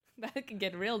That could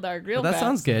get real dark real That fast.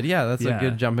 sounds good. Yeah, that's a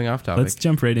good jumping off topic. Let's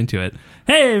jump right into it.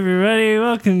 Hey, everybody.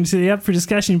 Welcome to the Up for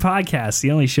Discussion podcast,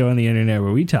 the only show on the internet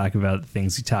where we talk about the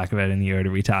things we talk about in the order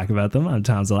we talk about them. I'm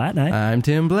Tom Zalatni. I'm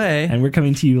Tim Blay. And we're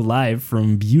coming to you live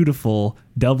from beautiful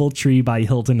Doubletree by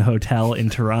Hilton Hotel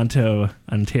in Toronto,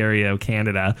 Ontario,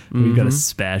 Canada. We've got a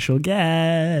special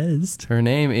guest. Her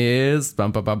name is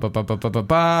Lin-Manuel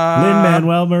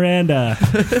Miranda.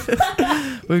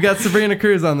 We've got Sabrina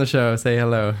Cruz on the show. Say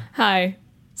hello. Hi.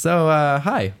 So,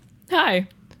 hi. Hi.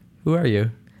 Who are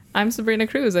you? I'm Sabrina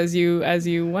Cruz, as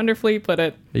you wonderfully put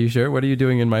it. Are you sure? What are you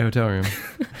doing in my hotel room?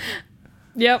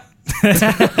 Yep.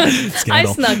 I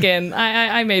Scandal. snuck in.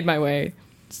 I made my way.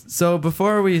 So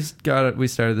before we started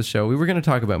the show, we were going to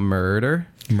talk about murder.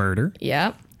 Murder?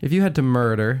 Yep. If you had to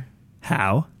murder,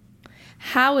 How?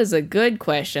 How is a good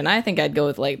question. I think I'd go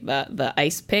with like the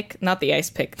ice pick, not the ice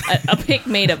pick, a pick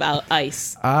made of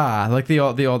ice. like the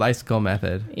old icicle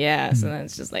method. Yeah, so then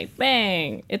it's just like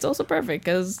bang. It's also perfect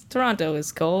because Toronto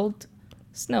is cold.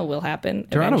 Snow will happen.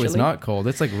 Toronto is eventually. not cold.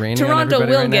 It's like raining on Toronto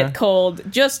everybody will right get now. cold.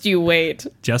 Just you wait.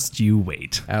 Just you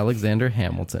wait. Alexander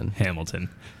Hamilton. Hamilton.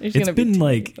 There's It's gonna be been two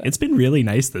like of them. it's been really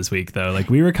nice this week though. Like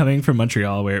we were coming from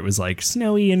Montreal where it was like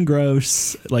snowy and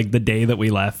gross like the day that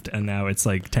we left, and now it's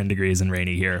like 10 degrees and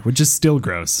rainy here, which is still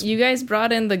gross. You guys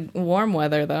brought in the warm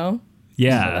weather though.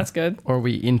 Yeah. So that's good. Or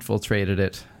we infiltrated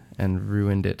it and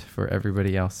ruined it for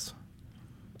everybody else.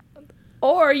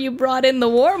 Or you brought in the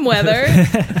warm weather.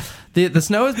 The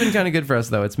snow has been kind of good for us,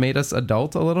 though. It's made us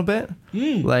adult a little bit.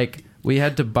 Like, we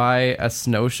had to buy a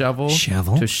snow shovel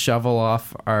to shovel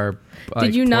off our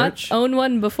Did you porch. not own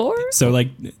one before? So like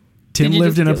Tim Did you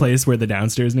lived just in a get- place where the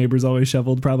downstairs neighbors always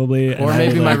shoveled probably. Or and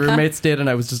maybe I, my like, roommates did, and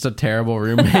I was just a terrible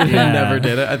roommate and Yeah. never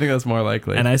did it. I think that's more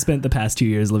likely. and I spent the past 2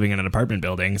 years living in an apartment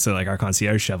building, so like our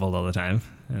concierge shoveled all the time.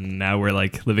 And now we're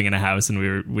like living in a house,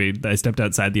 and I stepped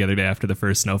outside the other day after the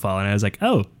first snowfall, and I was like,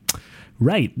 oh,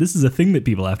 right, this is a thing that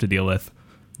people have to deal with.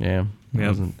 yeah, it Yeah.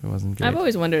 wasn't great. I've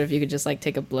always wondered if you could just like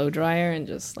take a blow dryer and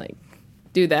just like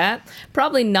do that.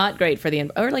 Probably not great for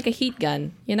the or like a heat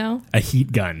gun, you know? A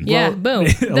heat gun. Yeah, boom.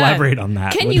 Elaborate done. on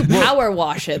that. Can you power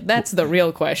wash it? That's the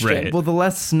real question. Right. Well, the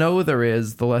less snow there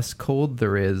is, the less cold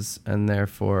there is, and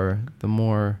therefore the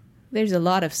more. There's a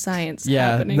lot of science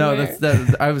Yeah, happening no, there.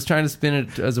 I was trying to spin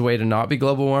it as a way to not be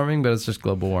global warming, but it's just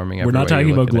global warming. We're every not way you talking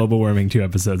look about at it. global warming 2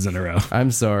 episodes in a row.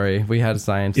 I'm sorry. We had a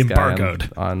science guy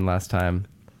Embargoed. on last time.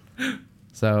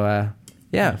 So,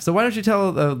 yeah. So why don't you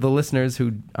tell the listeners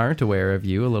who aren't aware of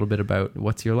you a little bit about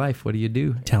what's your life? What do you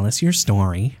do? Tell us your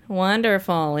story.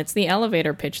 Wonderful. It's the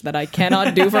elevator pitch that I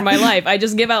cannot do for my life. I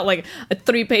just give out like a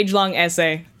 3-page long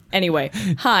essay. Anyway,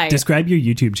 hi. Describe your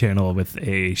YouTube channel with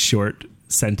a short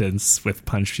sentence with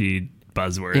punchy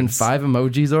buzzwords. In 5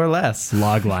 emojis or less.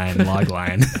 Log line.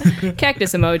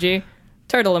 Cactus emoji,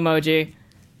 turtle emoji,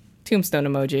 tombstone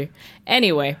emoji.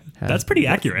 Anyway, That's pretty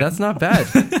accurate. That's not bad.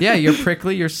 Yeah, you're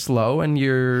prickly, you're slow, and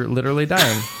you're literally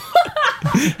dying.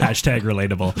 Hashtag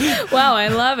relatable. wow, I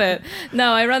love it.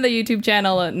 No, I run the YouTube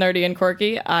channel Nerdy and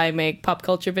Quirky. I make pop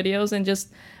culture videos and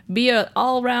just be an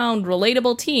all-round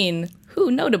relatable teen who,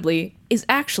 notably, is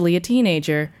actually a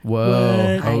teenager.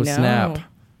 Whoa! I Oh know. snap!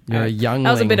 You're a youngling.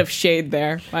 That was a bit of shade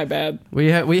there. My bad. We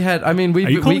had. I mean, Are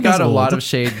you we calling got us a lot old? of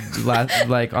shade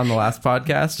like on the last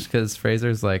podcast because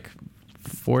Fraser's like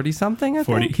 40 something. I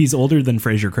 40. think. He's older than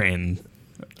Fraser Crane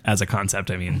as a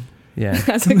concept, I mean. Yeah.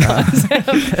 That's a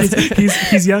concept.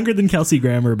 He's younger than Kelsey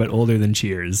Grammer, but older than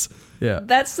Cheers. Yeah.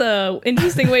 That's a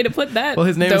interesting way to put that. Well,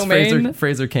 his name domain. is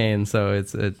Fraser Kane, so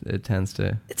it tends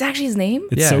to. It's actually his name.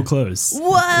 It's Yeah. so close.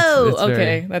 Whoa. it's okay,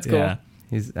 very- that's cool. Yeah.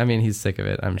 He's sick of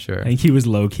it, I'm sure. I think he was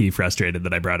low-key frustrated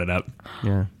that I brought it up.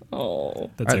 Yeah. Oh,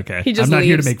 That's okay. he just I'm not leaves.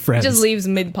 here to make friends. He just leaves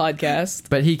mid podcast.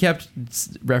 But he kept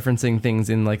referencing things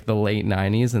in like the late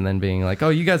 90s and then being like, "Oh,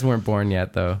 you guys weren't born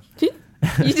yet, though."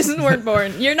 You just weren't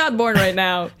born. You're not born right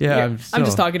now. Yeah, You're- I'm I'm still-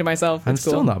 just talking to myself. I'm It's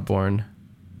cool. still not born.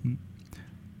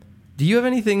 Do you have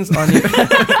any things on your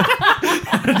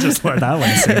Just let that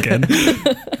one sink in.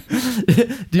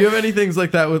 Do you have any things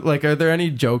like that with like are there any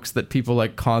jokes that people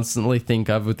like constantly think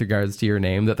of with regards to your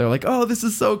name that they're like, "Oh, this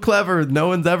is so clever. No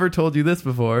one's ever told you this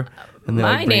before." And they,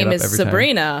 My like, bring it name up is every time.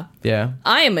 Sabrina. Yeah.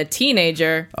 I am a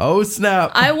teenager. Oh,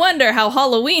 snap. I wonder how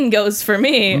Halloween goes for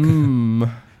me.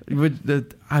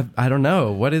 I don't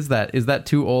know. What is that? Is that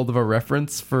too old of a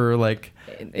reference for like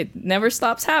It never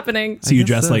stops happening. So you guess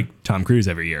dress so. like Tom Cruise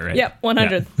every year, right? Yep,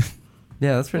 100.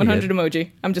 Yeah, that's pretty 100 good.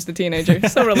 emoji. I'm just a teenager.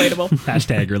 So relatable.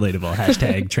 Hashtag relatable.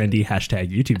 Hashtag trendy.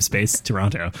 Hashtag YouTube space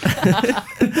Toronto.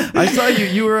 I saw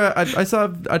you were I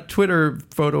saw a Twitter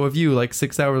photo of you like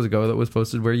 6 hours ago that was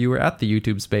posted where you were at the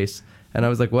YouTube space And I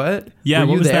was like, what? Yeah, Were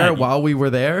what you was there that? while we were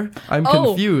there? I'm Oh,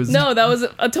 confused. no, that was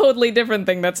a totally different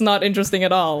thing. That's not interesting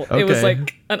at all. It was Okay.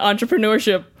 like an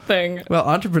entrepreneurship thing. Well,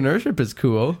 entrepreneurship is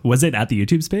cool. Was it at the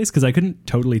YouTube space? Because I couldn't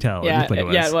totally tell. Yeah, it looked like it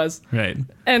was. yeah, it was. Right.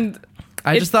 And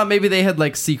I It- just thought maybe they had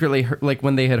like secretly, like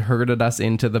when they had herded us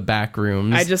into the back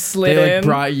rooms. I just slid they like in.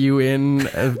 brought you in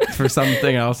for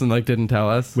something else and like didn't tell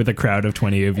us. With a crowd of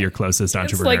 20 of your closest it's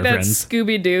entrepreneur like that friends.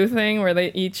 Scooby-Doo thing where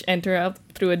they each enter out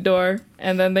through a door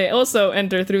and then they also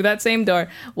enter through that same door.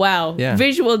 Wow. Yeah.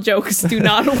 Visual jokes do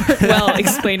not work well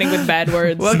explaining with bad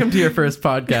words. Welcome to your first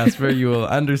podcast where you will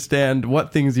understand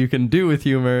what things you can do with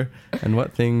humor and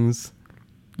what things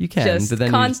you can. Just but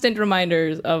then constant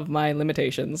reminders of my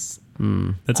limitations.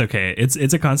 That's okay. It's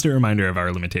a constant reminder of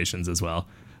our limitations as well.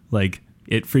 Like,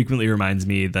 it frequently reminds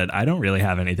me that I don't really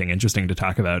have anything interesting to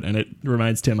talk about, and it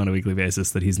reminds Tim on a weekly basis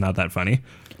that he's not that funny.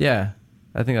 yeah,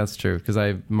 I think that's true because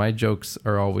my jokes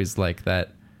are always like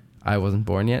that. I wasn't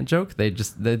born yet joke. They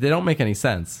don't make any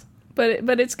sense.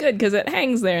 But it's good because it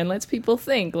hangs there and lets people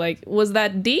think. Like, was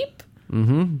that deep?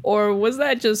 Mm-hmm. Or was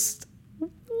that just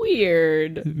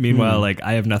weird? Meanwhile, like,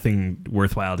 I have nothing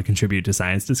worthwhile to contribute to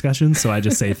science discussions, so I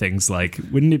just say things like,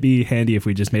 wouldn't it be handy if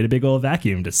we just made a big old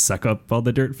vacuum to suck up all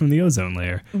the dirt from the ozone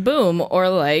layer? Boom. Or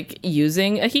like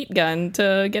using a heat gun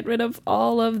to get rid of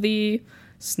all of the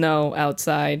snow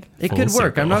outside. It Full could work.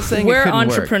 circle. I'm not saying it We're couldn't work.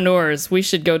 entrepreneurs. We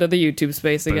should go to the YouTube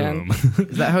space again. Boom.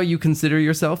 Is that how you consider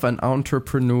yourself, an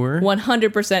entrepreneur?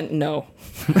 100% no.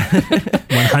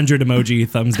 100 emoji,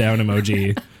 thumbs down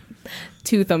emoji,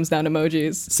 2 thumbs down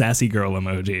emojis. sassy girl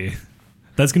emoji.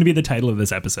 That's going to be the title of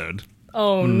this episode.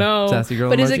 Oh no. Sassy girl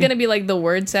but is it emoji? going to be like the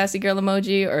word sassy girl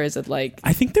emoji or is it like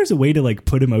I think there's a way to like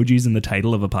put emojis in the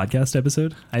title of a podcast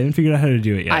episode. I haven't figured out how to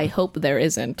do it yet. I hope there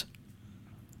isn't.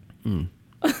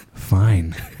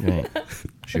 Fine. Right.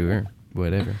 Sure.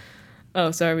 Whatever.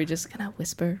 Oh, so are we just going to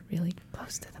whisper really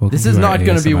close to them? This is not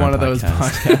going to be one of those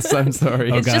podcasts. I'm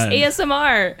sorry. Oh, It's just God.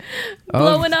 ASMR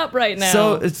blowing up right now.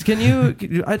 So can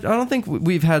you? I don't think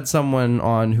we've had someone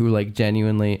on who like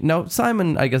genuinely. No,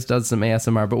 Simon I guess does some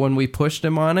ASMR, but when we pushed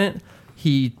him on it,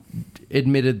 he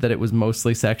admitted that it was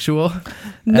mostly sexual.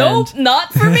 Nope, And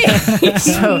not for me.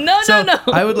 so- no.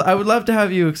 I would love to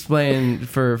have you explain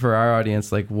for our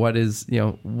audience like what is it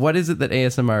that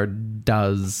ASMR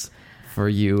does for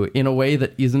you in a way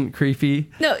that isn't creepy.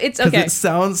 No, it's 'Cause okay. it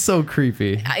sounds so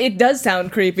creepy. It does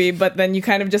sound creepy, but then you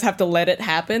kind of just have to let it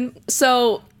happen.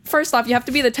 So, first off, you have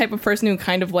to be the type of person who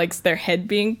kind of likes their head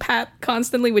being pat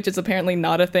constantly, which is apparently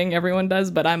not a thing everyone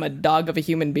does, but I'm a dog of a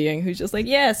human being who's just like,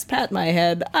 yes, pat my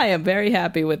head. I am very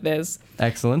happy with this.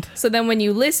 Excellent. So then when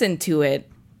you listen to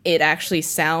it, it actually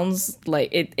sounds like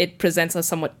it presents a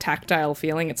somewhat tactile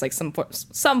feeling. It's like some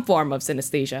form of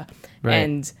synesthesia. Right.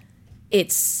 And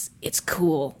it's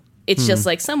cool. It's just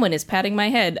like someone is patting my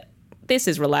head. This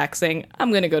is relaxing. I'm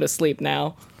going to go to sleep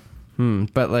now.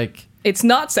 But like It's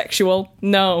not sexual.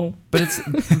 No. But it's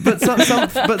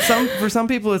some for some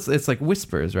people it's like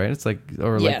whispers, right? It's like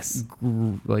or like Yes.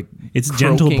 like It's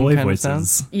gentle croaking boy kind of sound.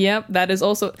 voices. Yep, that is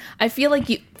also. I feel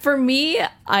like for me,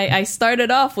 I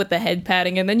started off with the head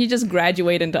patting, and then you just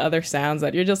graduate into other sounds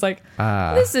that you're just like,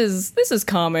 this is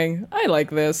calming. I like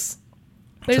this.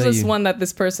 There's So this you- one that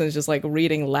this person is just like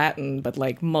reading Latin, but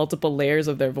like multiple layers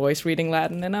of their voice reading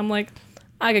Latin, and I'm like,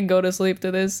 I could go to sleep to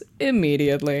this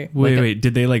immediately. Wait.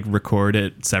 Did they like record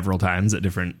it several times at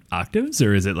different octaves,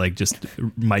 or is it like just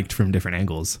mic'd from different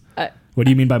angles? What do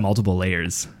you mean by multiple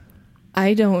layers?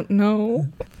 I don't know.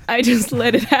 I just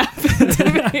let it happen to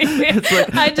me.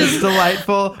 It's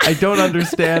delightful. I don't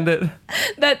understand it.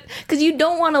 Because you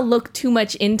don't want to look too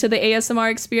much into the ASMR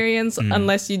experience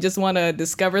unless you just want to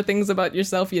discover things about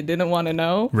yourself you didn't want to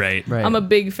know. Right. Right. I'm a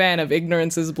big fan of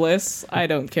ignorance is bliss. I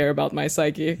don't care about my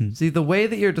psyche. See, the way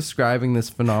that you're describing this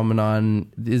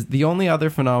phenomenon is the only other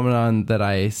phenomenon that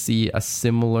I see a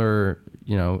similar,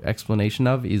 explanation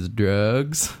of is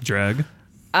drugs. Drug.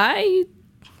 I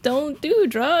don't do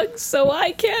drugs, so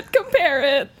I can't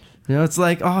compare it. It's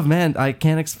like, oh man, I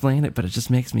can't explain it, but it just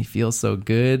makes me feel so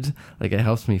good. Like it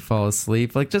helps me fall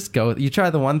asleep. Like just go. You try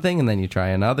the one thing, and then you try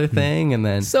another thing, and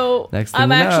then So next thing I'm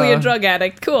you actually know, a drug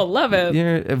addict. Cool, love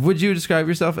it. Would you describe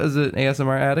yourself as an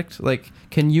ASMR addict? Like,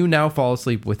 can you now fall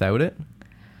asleep without it?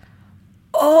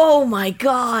 Oh my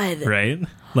god. Right.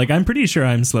 Like I'm pretty sure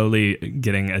I'm slowly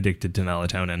getting addicted to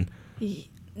melatonin.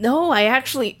 No,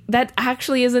 that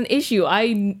actually is an issue.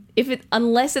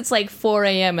 Unless it's like 4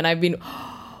 a.m. and I've been,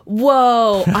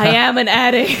 whoa, I am an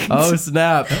addict. Oh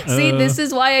snap! See, this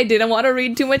is why I didn't want to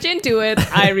read too much into it.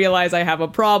 I realize I have a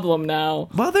problem now.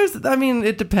 Well,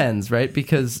 it depends, right?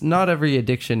 Because not every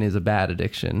addiction is a bad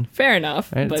addiction. Fair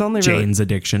enough. Right? But It's only really, Jane's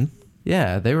addiction.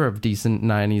 Yeah, they were a decent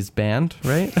 90s band,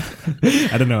 right?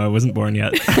 I don't know. I wasn't born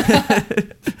yet.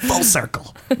 Full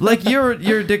circle. Like you're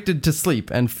addicted to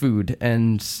sleep and food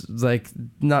and like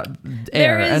not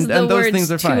air, There is and the those words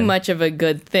things are too fine. much of a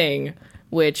good thing,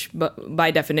 which by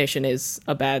definition is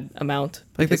a bad amount.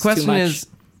 Like the because too question much-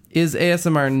 is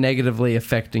ASMR negatively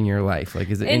affecting your life? Like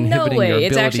is it in no inhibiting your way. ability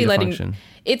It's actually to letting function?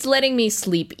 it's letting me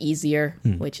sleep easier,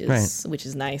 which is Right. which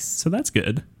is nice. So that's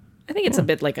good. I think it's a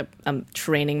bit like I'm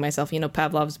training myself,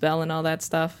 Pavlov's bell and all that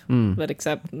stuff. But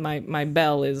except my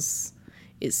bell is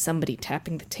somebody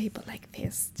tapping the table like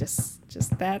this, just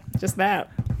that.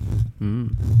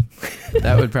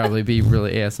 That would probably be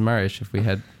really ASMR-ish if we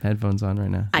had headphones on right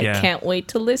now. I Yeah. can't wait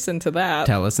to listen to that.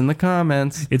 Tell us in the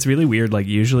comments. It's really weird. Like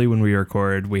usually when we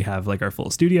record, we have like our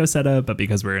full studio setup, but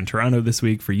because we're in Toronto this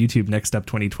week for YouTube Next Up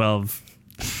 2012.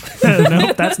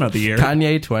 No, that's not the year.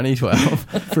 Kanye 2012.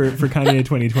 for Kanye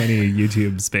 2020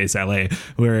 YouTube Space LA,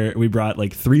 where we brought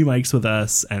like 3 mics with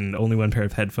us and only 1 pair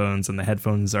of headphones, and the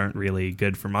headphones aren't really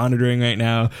good for monitoring right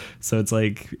now. So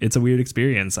it's a weird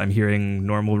experience. I'm hearing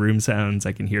normal room sounds.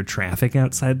 I can hear traffic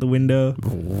outside the window.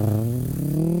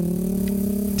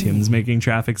 Tim's making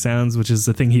traffic sounds, which is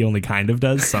a thing he only kind of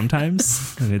does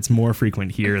sometimes, and it's more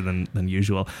frequent here than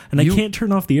usual. And I can't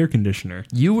turn off the air conditioner.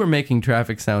 You were making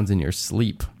traffic sounds in your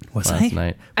sleep Was last I?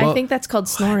 night. I think that's called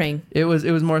snoring. It was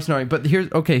more snoring. But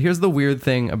here's the weird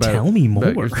thing about Tell me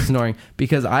about more. your snoring,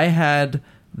 because I had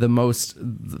the most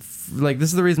like this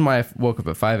is the reason why I woke up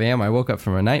at 5 a.m. I woke up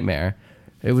from a nightmare.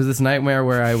 It was this nightmare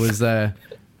where I was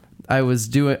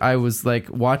like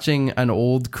watching an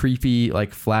old creepy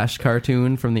like Flash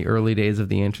cartoon from the early days of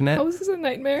the internet. How is this a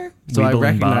nightmare? So I Weeble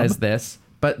and Bob. recognized this,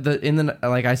 but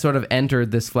I sort of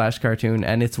entered this Flash cartoon,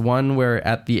 and it's one where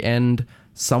at the end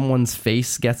someone's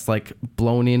face gets like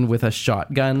blown in with a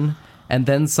shotgun, and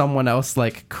then someone else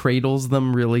like cradles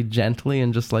them really gently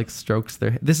and just like strokes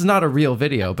their. This is not a real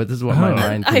video, but this is what my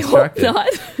mind I hope constructed. not.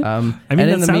 I mean, and that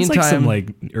in the sounds like some meantime,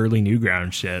 like early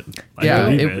Newgrounds shit. I yeah,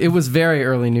 believe it was very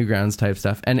early Newgrounds type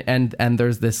stuff, and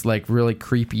there's this like really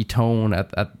creepy tone at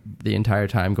the entire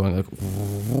time going like,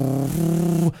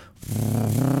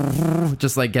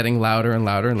 just like getting louder and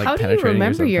louder and like How do you penetrating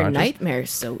remember your subconscious. nightmares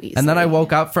so easily? And then I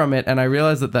woke up from it and I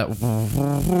realized that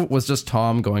was just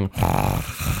Tom going.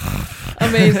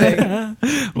 Amazing.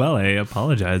 Well, I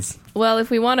apologize. Well, if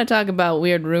we want to talk about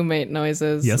weird roommate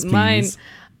noises, Yes, mine, please.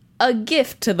 a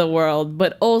gift to the world,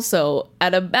 but also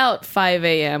at about 5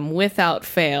 a.m. without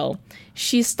fail,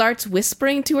 she starts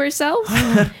whispering to herself.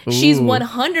 She's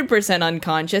 100%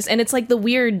 unconscious, and it's like the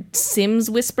weird Sims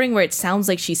whispering where it sounds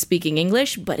like she's speaking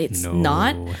English, but it's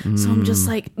not. So I'm just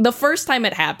like, the first time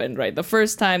it happened, right? The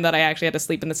first time that I actually had to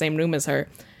sleep in the same room as her,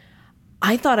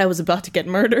 I thought I was about to get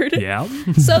murdered. Yeah.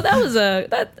 So that was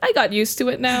I got used to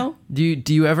it now. Do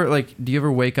you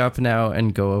ever wake up now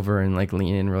and go over and like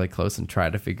lean in really close and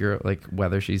try to figure out like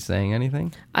whether she's saying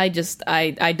anything? I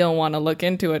don't want to look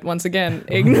into it. Once again,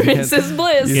 ignorance is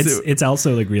bliss. It's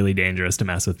also like really dangerous to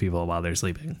mess with people while they're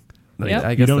sleeping. Like, Yep. I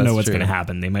you guess don't know that's what's true. going to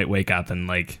happen. They might wake up and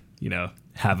like,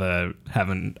 have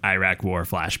an Iraq war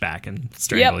flashback and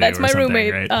strangle Yep, that's you or my something,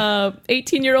 roommate. right?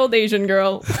 18-year-old Asian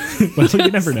girl. Well, you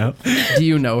never know. Do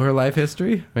you know her life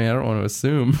history? I mean, I don't want to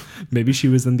assume. Maybe she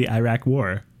was in the Iraq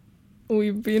war.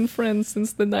 We've been friends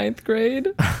since the 9th grade.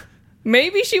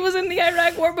 Maybe she was in the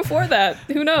Iraq war before that.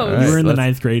 Who knows? All You were in the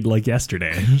let's- 9th grade like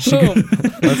yesterday. Boom.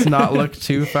 Let's not look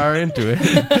too far into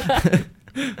it.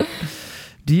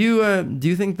 Do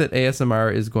you think that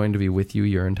ASMR is going to be with you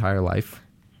your entire life?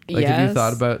 Like, have you Yes.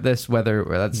 thought about this?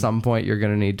 Whether at some point you're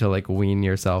going to need to like wean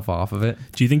yourself off of it?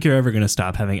 Do you think you're ever going to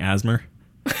stop having asthma?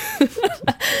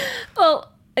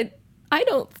 Well, I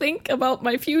don't think about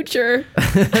my future.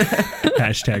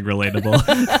 Hashtag relatable.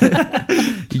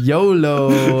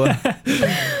 YOLO.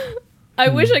 I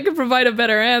wish I could provide a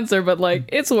better answer, but like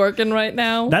it's working right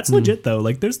now. That's legit though.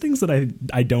 Like there's things that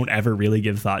I don't ever really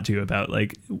give thought to about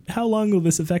like how long will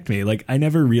this affect me? Like I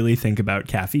never really think about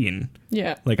caffeine.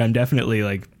 Yeah. Like I'm definitely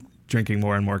like drinking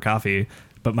more and more coffee,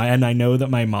 but I know that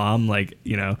my mom like,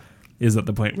 is at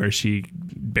the point where she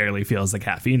barely feels the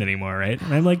caffeine anymore, right?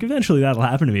 And I'm like, eventually that'll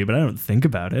happen to me, but I don't think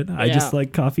about it. I just Yeah.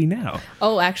 like coffee now.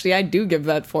 Oh, actually, I do give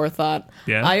that forethought.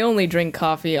 Yeah? I only drink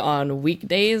coffee on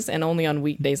weekdays and only on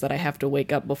weekdays that I have to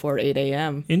wake up before 8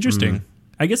 a.m. Interesting.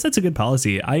 I guess that's a good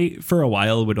policy. I, for a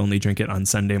while, would only drink it on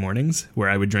Sunday mornings, where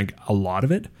I would drink a lot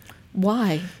of it.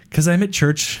 Why? Because I'm at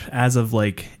church as of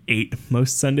like 8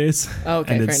 most Sundays.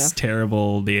 Okay, and fair it's enough.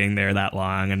 terrible being there that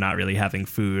long and not really having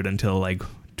food until like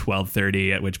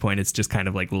 12:30, at which point it's just kind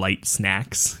of like light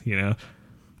snacks,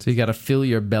 So you got to fill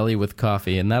your belly with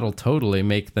coffee, and that'll totally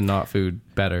make the not food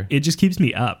better. It just keeps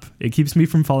me up. It keeps me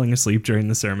from falling asleep during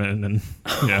the sermon, and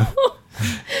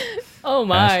Oh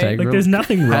my. Hashtag there's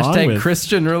nothing wrong Hashtag with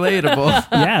Christian relatable.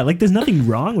 yeah, there's nothing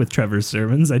wrong with Trevor's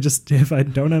sermons. If I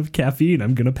don't have caffeine,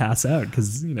 I'm gonna pass out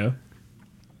because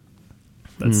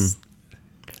that's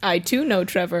I too know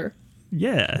Trevor.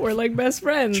 yeah. We're like best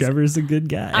friends. Trevor's a good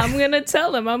guy. I'm gonna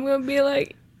tell him. I'm gonna be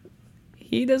like,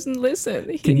 he doesn't listen.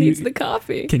 He Can you- needs the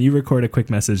coffee. Can you record a quick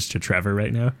message to Trevor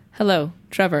right now? Hello,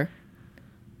 Trevor.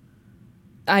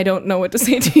 I don't know what to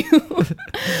say to you.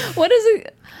 What is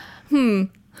it?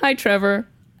 Hi, Trevor.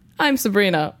 I'm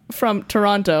Sabrina from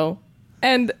Toronto.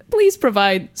 And please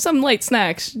provide some light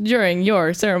snacks during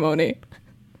your ceremony.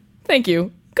 Thank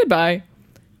you. Goodbye.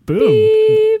 Boom.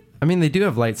 Beep. I mean, they do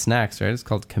have light snacks, right? It's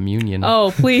called communion.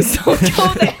 Oh, please don't go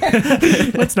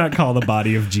there. Let's not call the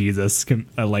body of Jesus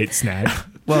a light snack.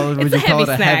 Well, would It's a you call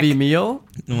heavy it a snack. heavy meal?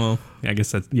 Well, I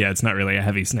guess it's not really a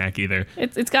heavy snack either.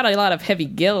 It's got a lot of heavy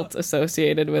guilt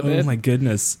associated with Oh it. my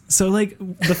goodness. So like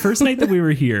the first night that we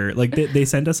were here, like they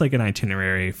sent us like an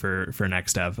itinerary for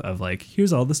next stuff of like,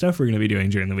 here's all the stuff we're going to be doing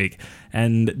during the week.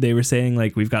 And they were saying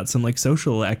like, we've got some like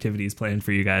social activities planned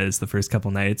for you guys the first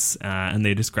couple nights. And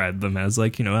they described them as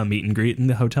like, a meet and greet in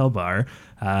the hotel bar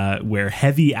where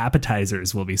heavy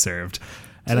appetizers will be served.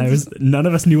 And none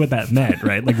of us knew what that meant,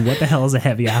 right? Like, what the hell is a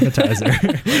heavy appetizer?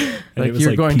 And Like it was,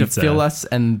 you're going pizza. to fill us,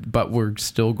 but we're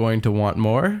still going to want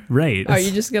more. Right. Are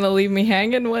you just going to leave me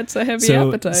hanging? What's a heavy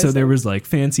appetizer? So there was like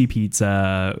fancy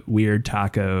pizza, weird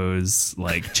tacos,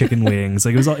 like chicken wings.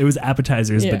 Like it was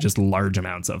appetizers, Yeah. but just large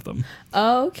amounts of them.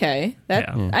 Oh, okay.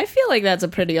 Yeah. I feel like that's a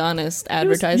pretty honest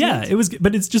advertisement. Yeah, it was,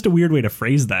 but it's just a weird way to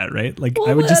phrase that, right? Like Well,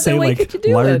 I would just what say other way like could you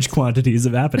do large it? quantities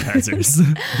of appetizers,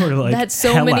 or like That's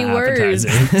so hella many words.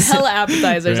 appetizers. Hella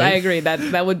appetizers. Right? I agree.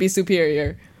 That would be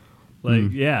superior.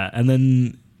 Like yeah, and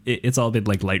then it's all been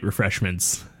like light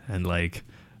refreshments and like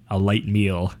a light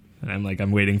meal. And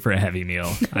I'm waiting for a heavy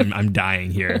meal. I'm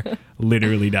dying here,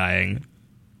 literally dying.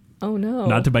 Oh no.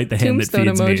 Not to bite the hand that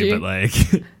Tombstone feeds me,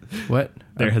 emoji. but like What?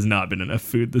 there has not been enough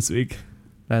food this week.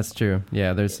 That's true.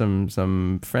 Yeah, there's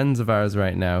some friends of ours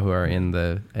right now who are in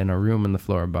a room on the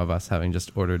floor above us, having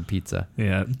just ordered pizza.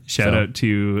 Yeah. Shout So- out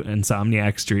to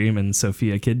Insomniac Stream and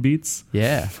Sophia Kid Beats.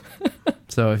 Yeah.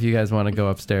 So if you guys want to go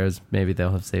upstairs, maybe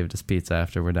they'll have saved us pizza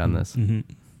after we're done this. Mm-hmm. You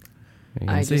can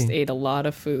I just see. ate a lot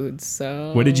of food,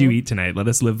 so What did you eat tonight? Let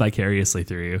us live vicariously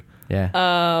through you. Yeah.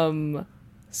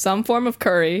 some form of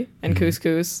curry and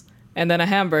couscous, and then a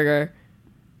hamburger,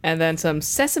 and then some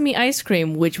sesame ice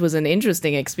cream, which was an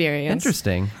interesting experience.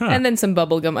 Interesting. And then some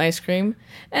bubblegum ice cream,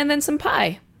 and then some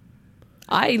pie.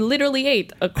 I literally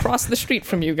ate across the street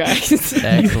from you guys. You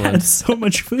had Excellent. so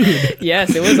much food.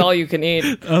 Yes, it was all you can eat.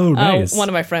 Oh, nice. One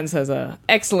of my friends has a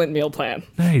excellent meal plan.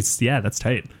 Nice. Yeah, that's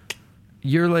tight.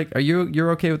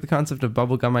 You're okay with the concept of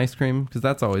bubblegum ice cream? Because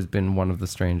that's always been one of the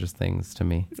strangest things to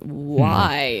me.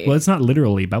 Why? Well, it's not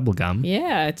literally bubblegum.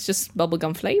 Yeah, it's just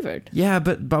bubblegum flavored. Yeah,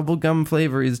 but bubblegum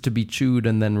flavor is to be chewed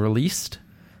and then released.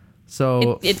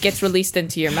 So It gets released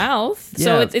into your mouth.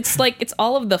 So Yeah. it's like it's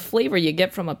all of the flavor you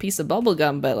get from a piece of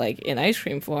bubblegum, but like in ice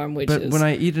cream form, which but is when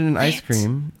I eat it in ice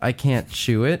cream, I can't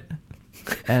chew it.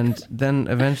 And then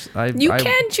eventually you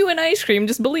can chew an ice cream,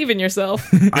 just believe in yourself.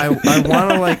 I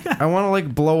want to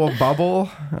blow a bubble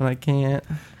and I can't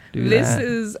do This that.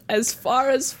 is as far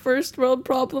as first world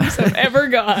problems have ever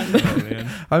gone.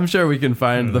 I'm sure we can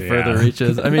find the Yeah. further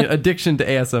reaches. I mean, addiction to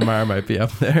ASMR might be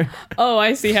up there. Oh,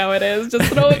 I see how it is.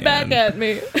 Just throw it back at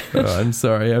me. Oh, I'm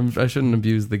sorry. I shouldn't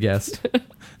abuse the guest.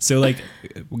 So, like,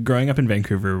 growing up in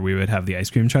Vancouver, we would have the ice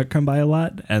cream truck come by a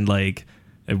lot, and like,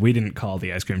 we didn't call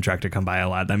the ice cream truck to come by a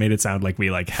lot. That made it sound like we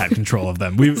like had control of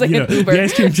them. We, like an Uber. the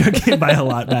ice cream truck came by a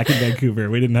lot back in Vancouver.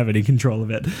 We didn't have any control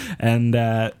of it, and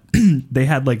they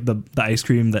had like the ice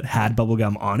cream that had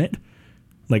bubblegum on it.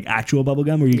 Like actual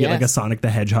bubblegum, where you get like a Yes. Sonic the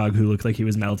Hedgehog who looked like he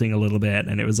was melting a little bit,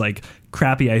 and it was like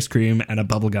crappy ice cream and a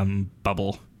bubblegum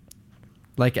bubble.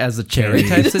 Like as a cherry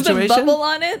type Is it a situation. bubble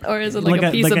on it, or is it like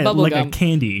a piece of bubble like a gum?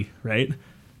 candy, right?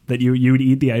 That you would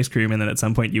eat the ice cream, and then at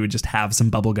some point you would just have some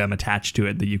bubble gum attached to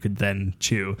it that you could then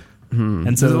chew.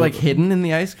 And so Is it like hidden in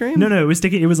the ice cream? no, it was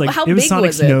sticking. It was like How it was big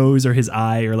Sonic's was it? nose or his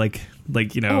eye or like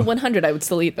you know. Oh, 100, I would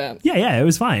still eat that. Yeah, it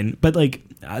was fine. But like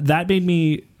that made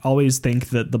me always think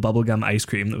that the bubblegum ice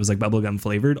cream that was like bubblegum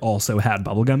flavored also had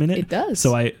bubblegum in it. It does.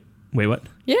 So wait, what?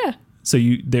 Yeah. So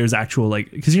there's actual like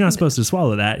because you're not supposed to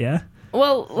swallow that, yeah?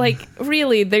 Well, like,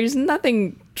 really, there's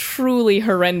nothing truly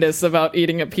horrendous about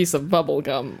eating a piece of bubble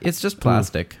gum. It's just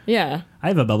plastic. Yeah. I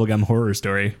have a bubblegum horror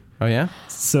story. Oh yeah.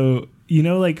 So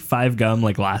like 5 gum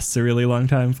like lasts a really long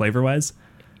time flavor wise.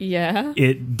 Yeah.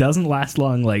 it doesn't last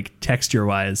long, like, texture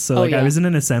wise. So like I yeah. was in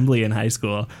an assembly in high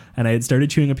school and I had started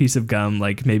chewing a piece of gum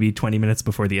like maybe 20 minutes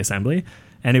before the assembly,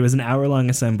 and it was an hour-long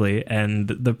assembly and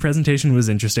the presentation was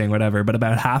interesting, whatever, but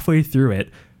about halfway through it,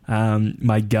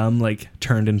 my gum like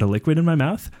turned into liquid in my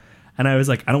mouth. And I was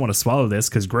like, I don't want to swallow this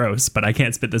because gross, but I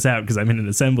can't spit this out because I'm in an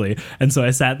assembly. And so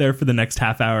I sat there for the next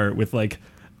half hour with like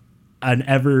an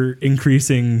ever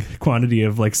increasing quantity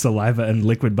of like saliva and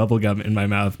liquid bubblegum in my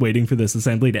mouth, waiting for this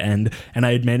assembly to end. And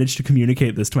I had managed to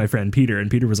communicate this to my friend Peter, and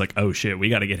Peter was like, oh shit, we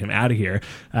got to get him out of here.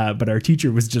 But our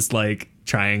teacher was just like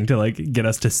trying to like get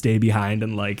us to stay behind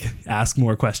and like ask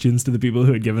more questions to the people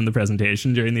who had given the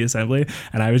presentation during the assembly.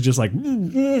 And I was just like,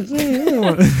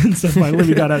 and so finally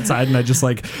we got outside and I just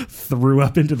like threw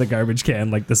up into the garbage can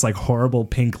like this like horrible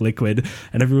pink liquid.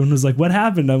 And everyone was like, what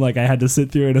happened? I'm like, I had to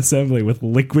sit through an assembly with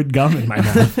liquid gum in my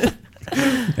mouth.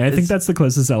 And I think that's the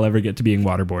closest I'll ever get to being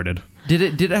waterboarded.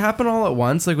 Did it happen all at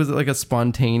once? Like, was it like a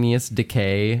spontaneous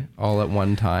decay all at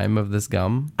one time of this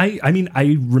gum? I mean,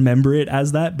 I remember it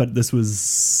as that, but this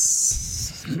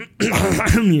was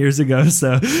years ago,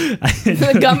 so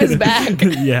The gum is back.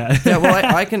 yeah. Yeah, well,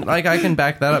 I can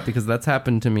back that up because that's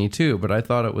happened to me too. But I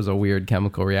thought it was a weird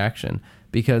chemical reaction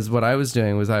because what I was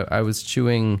doing was I was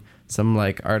chewing some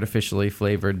like artificially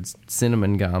flavored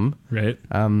cinnamon gum, Right.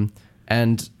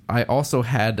 and I also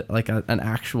had like an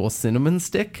actual cinnamon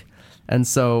stick. And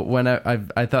so when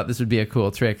I thought this would be a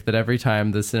cool trick that every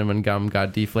time the cinnamon gum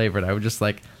got deflavored, I would just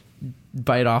like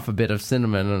bite off a bit of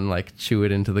cinnamon and like chew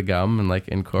it into the gum and like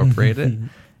incorporate it.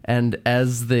 And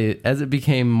as it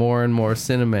became more and more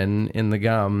cinnamon in the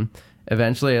gum,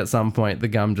 eventually at some point the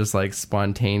gum just like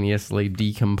spontaneously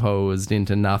decomposed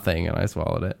into nothing and I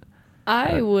swallowed it.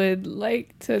 I would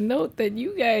like to note that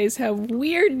you guys have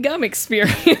weird gum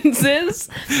experiences.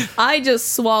 I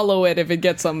just swallow it if it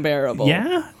gets unbearable.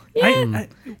 Yeah. Yeah.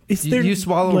 Is You, there you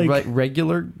swallow like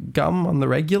regular gum on the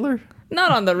regular?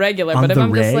 Not on the regular, On but if the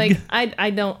I'm just reg? like,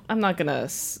 I'm not gonna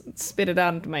spit it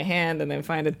out into my hand and then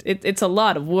find it. It's a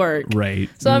lot of work. right?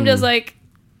 So I'm just like,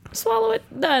 swallow it,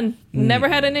 done. Never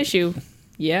had an issue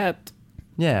yet.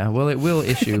 Yeah, well, it will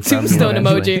issue from you Tombstone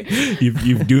eventually. emoji.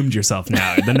 You've doomed yourself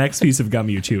now. The next piece of gum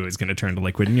you chew is going to turn to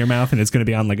liquid in your mouth, and it's going to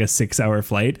be on like a 6-hour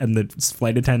flight, and the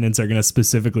flight attendants are going to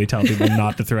specifically tell people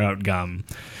not to throw out gum.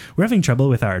 We're having trouble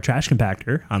with our trash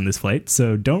compactor on this flight,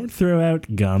 so don't throw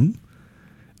out gum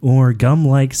or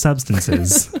gum-like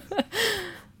substances.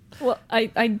 Well,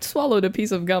 I swallowed a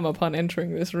piece of gum upon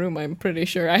entering this room, I'm pretty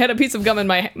sure. I had a piece of gum in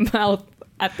my mouth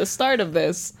at the start of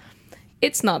this.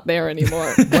 It's not there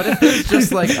anymore. What if there's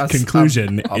just like a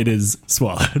Conclusion, a it is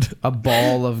swallowed.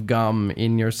 ball of gum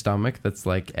in your stomach that's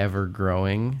like ever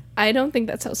growing? I don't think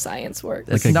that's how science works.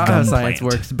 It's a not how gum science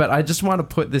plant. works, but I just want to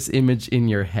put this image in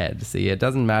your head. See, it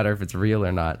doesn't matter if it's real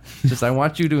or not. Just I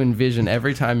want you to envision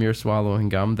every time you're swallowing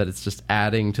gum that it's just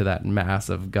adding to that mass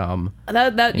of gum.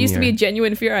 That used to be a your-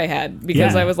 genuine fear I had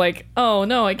because Yeah. I was like, oh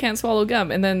no, I can't swallow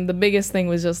gum. And then the biggest thing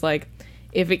was just like,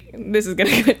 this is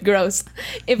gonna get gross.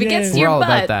 If it gets to We're your all butt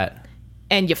about that.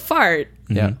 and you fart,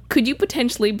 Yeah. could you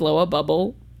potentially blow a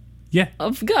bubble Yeah.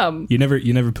 of gum? You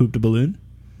never pooped a balloon?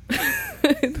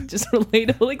 Just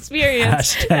relatable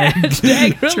experience.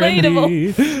 Hashtag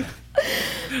relatable.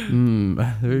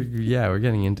 trendy. Yeah, we're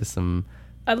getting into some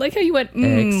I like how you went with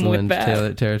excellent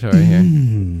that. territory here.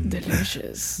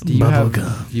 Delicious. Do you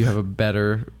Bubblegum. do you have a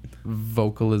better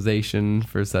vocalization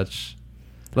for such?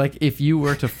 Like, if you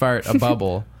were to fart a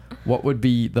bubble, what would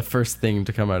be the first thing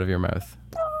to come out of your mouth?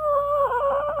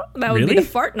 That would be Really? the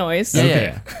fart noise. Yeah.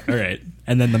 Okay. All right.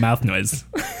 And then the mouth noise.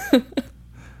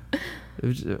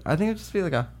 I think it'd just be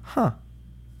like a huh.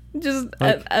 Just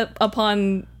Like-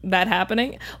 upon that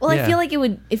happening. Well, Yeah. I feel like it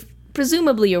would if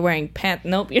presumably you're wearing pants.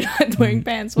 Nope, you're not wearing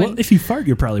pants. When, Well, if you fart,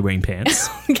 you're probably wearing pants.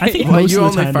 I think Well, most you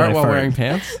of the only time fart that I while wearing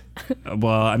pants?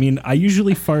 Well, I mean, I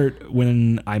usually fart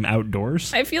when I'm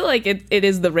outdoors. I feel like it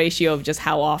is the ratio of just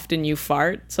how often you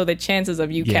fart. So the chances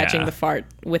of you Yeah. catching the fart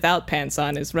without pants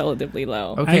on is relatively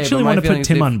low. Okay, I actually but my want to put feelings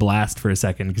Tim dif- on blast for a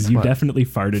second because you What? definitely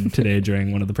farted today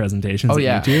during one of the presentations Oh, on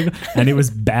yeah. YouTube, and it was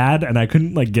bad, and I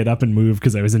couldn't like get up and move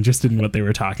because I was interested in what they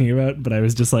were talking about. But I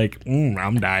was just like,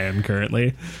 I'm dying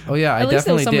currently. Oh yeah, I At least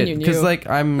there was definitely someone did you because knew. like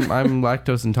I'm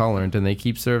lactose intolerant and they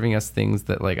keep serving us things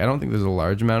that like I don't think there's a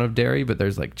large amount of dairy, but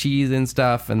there's like cheese and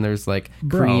stuff and there's like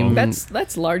Bro. cream.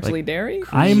 That's largely Like- dairy.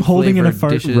 I am holding in a flavored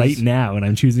fart dishes. right now, and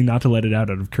I'm choosing not to let it out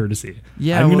of courtesy.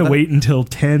 Yeah, I'm well, gonna that- wait until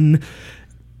 10,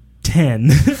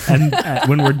 and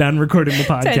when we're done recording the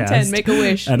podcast, 10, make a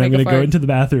wish. and make I'm a gonna go fart. into the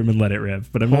bathroom and let it rip.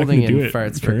 But I'm Holding not in gonna do it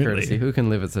farts for currently. courtesy. Who can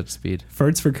live at such speed?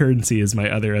 Farts for Currency is my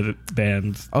other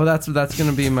band. Oh, that's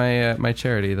gonna be my my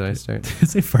charity that I start. Did I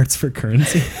say farts for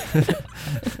currency?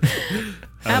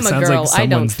 I'm a sounds girl, like I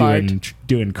don't someone's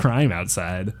doing crime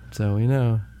outside. So we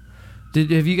know.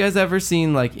 Have you guys ever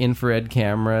seen like infrared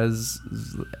cameras,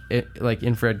 like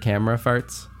infrared camera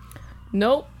farts?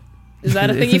 Nope. Is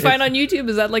that a thing you find on YouTube?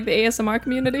 Is that like the ASMR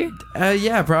community?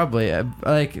 Yeah, probably.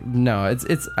 Like, no, I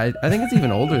think it's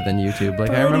even older than YouTube. Like,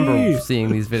 I remember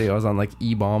seeing these videos on like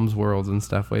E-Bombs Worlds and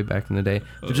stuff way back in the day.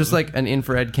 But just like an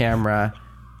infrared camera,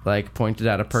 like pointed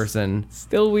at a person,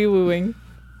 Still wee wooing.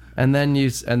 and then you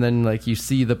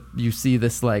see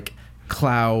this like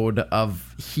cloud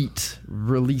of heat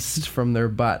released from their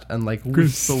butt and like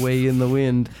whips away in the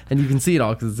wind, and you can see it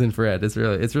all because it's infrared. It's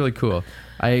really cool.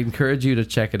 I encourage you to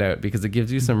check it out because it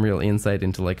gives you some real insight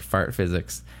into like fart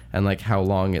physics and like how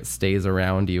long it stays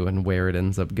around you and where it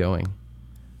ends up going.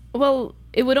 Well,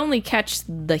 it would only catch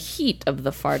the heat of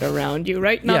the fart around you,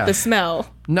 right? Not Yeah. the smell.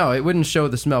 No, it wouldn't show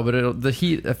the smell, but the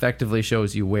heat effectively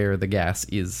shows you where the gas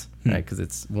is, right? Because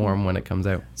it's warm when it comes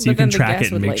out. So you But can then the track gas it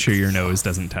and would, make like- sure your nose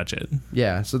doesn't touch it.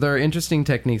 Yeah, so there are interesting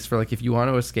techniques for like if you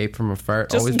want to escape from a fart,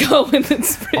 Just always go and then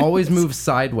sprint. always move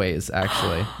sideways,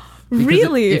 actually. Because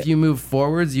Really? If you move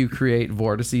forwards, you create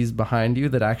vortices behind you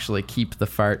that actually keep the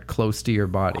fart close to your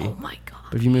body. Oh my god.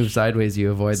 But if you move sideways, you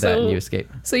avoid that and So- you escape.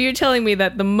 So you're telling me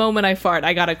that the moment I fart,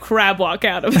 I got a crab walk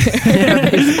out of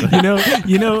there.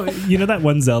 you know that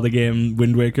one Zelda game,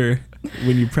 Wind Waker,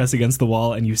 when you press against the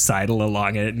wall and you sidle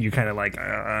along it and you kind of like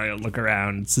look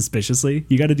around suspiciously.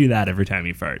 You got to do that every time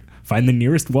you fart. Find the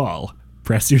nearest wall,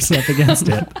 press yourself against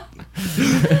it,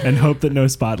 and hope that no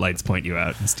spotlights point you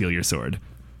out and steal your sword.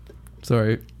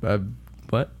 Sorry,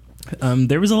 what?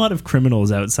 There was a lot of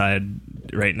criminals outside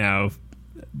right now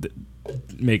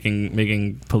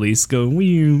making police go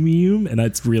weeum weeum, and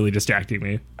that's really distracting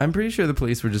me. I'm pretty sure the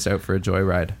police were just out for a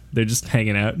joyride. They're just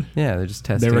hanging out. Yeah, they're just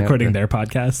testing. They're out recording their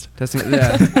podcast. testing.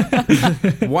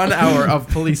 Yeah, 1 hour of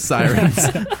police sirens.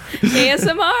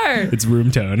 ASMR. It's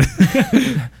room tone.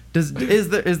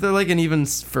 Is there like an even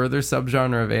further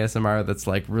subgenre of ASMR that's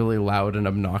like really loud and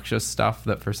obnoxious stuff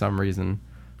that for some reason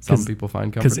some people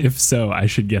find Because comforting? if so, I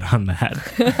should get on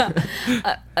that.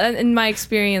 In my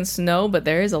experience, no, but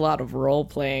there is a lot of role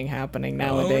playing happening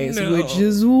nowadays, no. which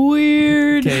is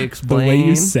weird. Okay, The explain. way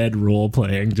you said role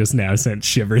playing just now sent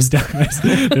shivers down my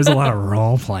spine. There's a lot of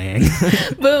role playing.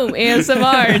 Boom,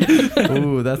 ASMR.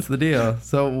 Ooh, that's the deal.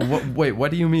 So wait, what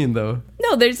do you mean though?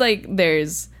 No,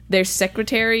 there's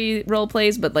secretary role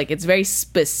plays, but like it's very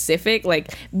specific,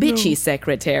 like bitchy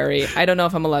secretary. I don't know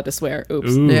if I'm allowed to swear. Oops.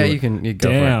 Ooh, Yeah, you go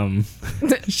damn.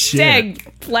 Shit.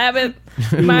 Dag, Flabbit,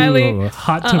 Miley. Ooh,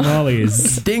 hot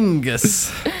tamales. for it.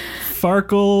 Dingus.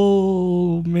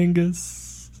 Farkle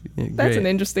Mingus. That's an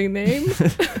interesting name.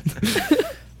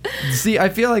 See, I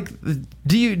feel like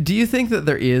do you think that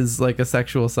there is like a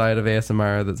sexual side of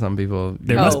ASMR that some people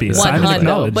There must be. Simon 100.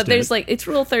 acknowledged But there's it. like, it's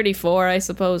Rule 34, I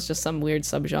suppose, just some weird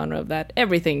subgenre of that.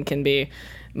 Everything can be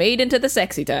made into the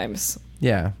sexy times.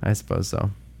 Yeah, I suppose so.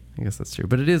 I guess that's true.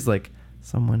 But it is like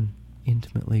someone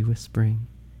intimately whispering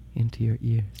into your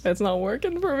ears. That's not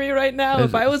working for me right now. Is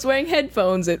If it? I was wearing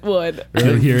headphones, it would.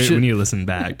 You'll hear it Should- when you listen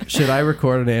back. Should I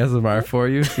record an ASMR for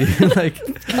you? So you like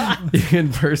you can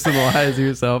personalize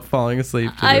yourself falling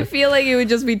asleep to I the feel like it would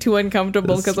just be too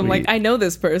uncomfortable because I'm like, sweet- I know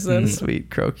this person.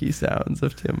 sweet croaky sounds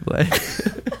of Tim Blake.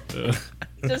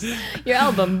 Just your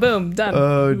album, boom, done.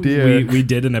 Oh dear. We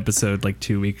did an episode like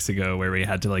 2 weeks ago where we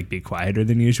had to like be quieter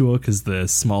than usual because the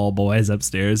small boys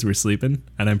upstairs were sleeping,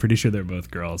 and I'm pretty sure they're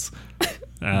both girls.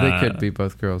 They could be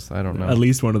both girls. I don't know. At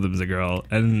least one of them's a girl,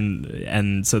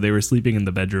 and so they were sleeping in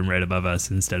the bedroom right above us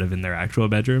instead of in their actual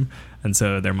bedroom. And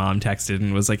so their mom texted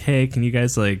and was like, "Hey, can you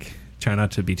guys like try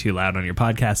not to be too loud on your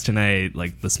podcast tonight?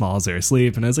 Like the smalls are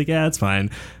asleep." And I was like, "Yeah, it's fine."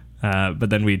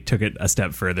 But then we took it a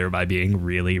step further by being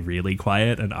really, really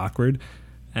quiet and awkward,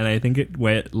 and I think it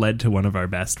led to one of our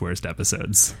best worst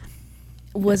episodes.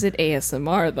 Was it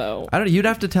ASMR though? I don't. You'd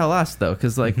have to tell us though,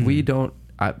 because like we don't.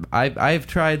 I've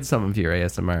tried some of your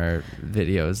ASMR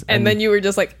videos, And then you were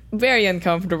just like very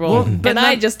uncomfortable. Well, but and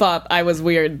I not- just thought I was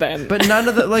weird then. But none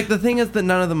of the like the thing is that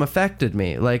none of them affected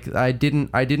me. Like I didn't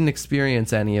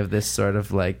experience any of this sort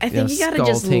of like I think you gotta skull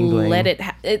just tingling. let it,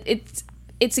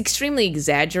 it's extremely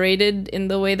exaggerated in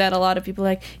the way that a lot of people are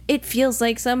like, it feels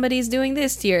like somebody's doing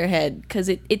this to your head, because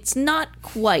it's not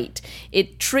quite.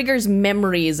 It triggers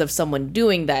memories of someone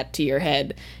doing that to your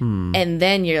head, and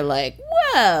then you're like,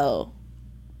 whoa,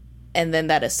 and then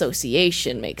that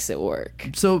association makes it work.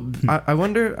 So I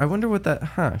wonder what that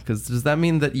because does that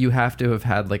mean that you have to have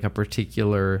had like a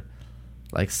particular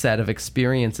like set of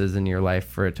experiences in your life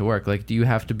for it to work? Like, do you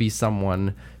have to be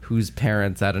someone whose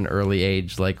parents at an early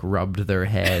age like rubbed their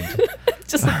head?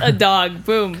 Just a dog,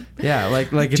 boom. Yeah,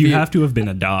 like if Do you have to have been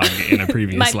a dog in a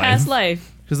previous My life? past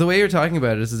life. Because the way you're talking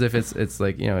about it is as if it's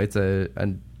like, you know, it's a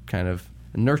kind of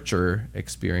nurture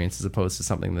experience as opposed to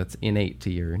something that's innate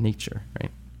to your nature,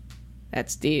 right?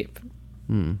 That's deep.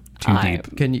 Too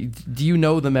deep. Do you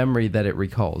know the memory that it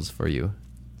recalls for you?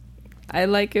 I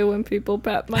like it when people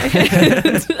pat my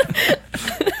head.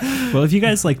 Well, if you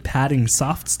guys like patting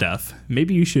soft stuff,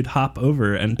 maybe you should hop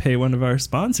over and pay one of our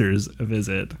sponsors a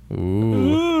visit.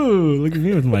 Ooh, look at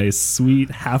me with my sweet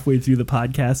halfway through the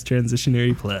podcast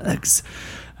transitionary plugs.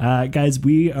 Guys,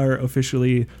 we are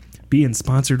officially being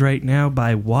sponsored right now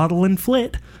by Waddle and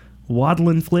Flit. Waddle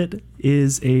and Flit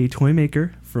is a toy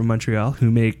maker from Montreal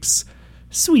who makes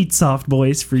sweet soft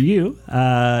boys for you.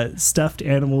 Stuffed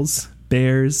animals,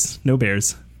 bears, no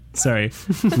bears, sorry,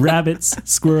 rabbits,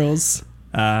 squirrels,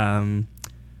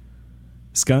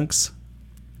 skunks.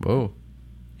 Whoa.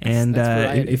 And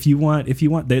That's if you want,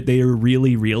 they are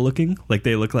really real looking. Like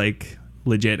they look like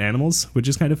legit animals, which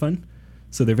is kind of fun.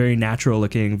 So they're very natural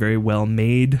looking, very well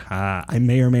made. I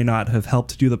may or may not have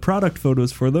helped do the product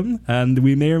photos for them, and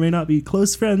we may or may not be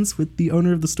close friends with the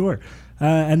owner of the store.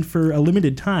 And for a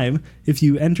limited time, if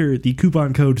you enter the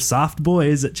coupon code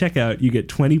SOFTBOYS at checkout, you get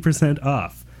 20%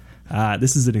 off.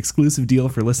 This is an exclusive deal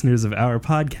for listeners of our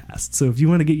podcast. So if you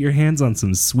want to get your hands on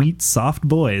some sweet soft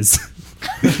boys,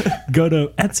 go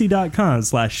to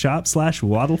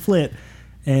etsy.com/shop/waddleflit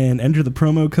and enter the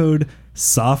promo code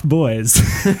SOFTBOYS.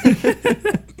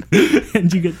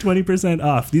 And you get 20%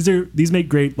 off. These make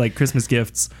great like Christmas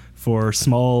gifts for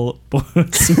small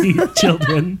sweet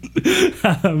children.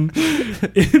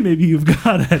 Maybe you've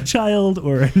got a child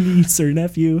or a niece or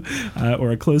nephew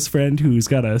or a close friend who's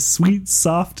got a sweet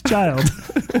soft child.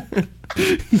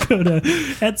 Go to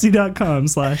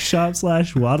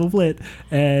etsy.com/shop/waddleflit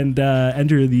and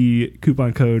enter the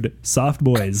coupon code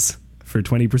SOFTBOYS for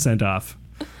 20% off.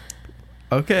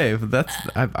 Okay,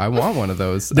 I want one of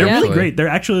those. They're Yeah. really actually. great. They're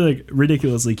actually like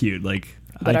ridiculously cute. Like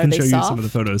But I are can they show you soft? some of the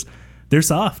photos. They're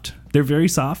soft. They're very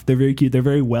soft. They're very cute. They're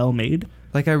very well made.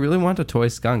 Like, I really want a toy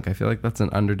skunk. I feel like that's an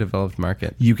underdeveloped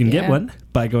market. You can get Yeah. one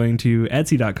by going to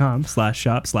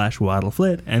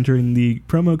etsy.com/shop/waddleflit, entering the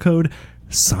promo code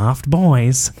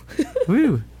SOFTBOYS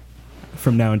Woo.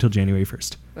 from now until January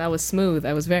 1st. That was smooth.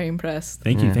 I was very impressed.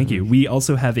 Thank you. Thank you. We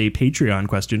also have a Patreon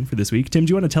question for this week. Tim,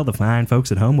 do you want to tell the fine folks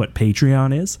at home what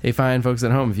Patreon is? Hey, fine folks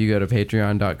at home, if you go to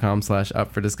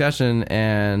patreon.com/up-for-discussion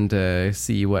and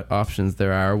see what options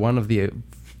there are, one of the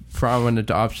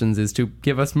prominent options is to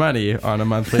give us money on a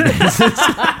monthly basis.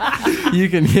 You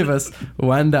can give us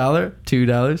 $1,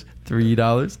 $2,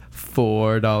 $3,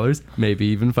 $4, maybe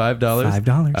even $5.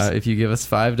 $5. If you give us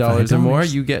 $5 or more,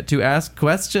 $5. you get to ask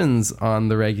questions on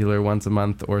the regular once a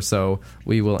month or so.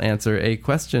 We will answer a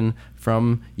question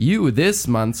from you. This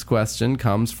month's question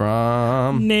comes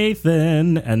from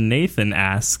Nathan. And Nathan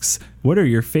asks, what are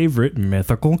your favorite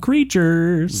mythical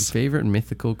creatures? favorite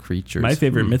mythical creatures. My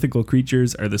favorite mythical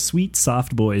creatures are the sweet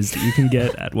soft boys that you can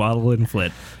get at Waddle and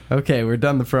Flit. Okay, we're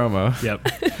done the promo. Yep.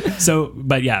 So,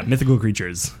 but yeah, mythical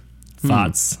creatures.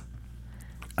 Thoughts?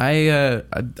 I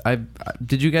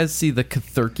did you guys see the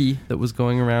Cthulhu that was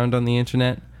going around on the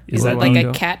internet? Is Is that that like long a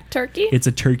ago? cat turkey? It's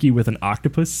a turkey with an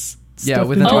octopus. Yeah, stuffed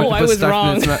with in an it. Oh, I octopus was stuffed in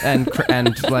wrong. its mouth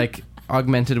and like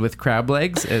augmented with crab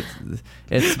legs.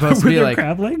 It's supposed to Were be there like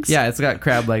crab legs? Yeah, it's got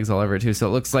crab legs all over it too. So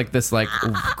it looks like this like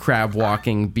crab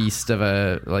walking beast of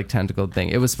a like tentacled thing.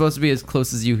 It was supposed to be as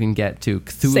close as you can get to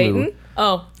Cthulhu. Satan?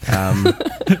 Oh,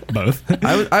 Both.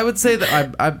 I would say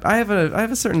that I have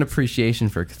a certain appreciation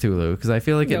for Cthulhu because I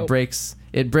feel like Nope.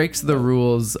 it breaks the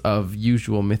rules of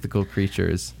usual mythical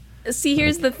creatures. see,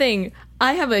 here's the thing.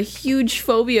 I have a huge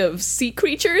phobia of sea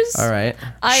creatures. All right,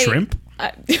 Shrimp?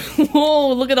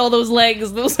 Whoa, look at all those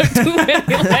legs. Those are too many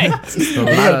legs. a What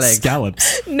lot about of legs.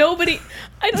 scallops?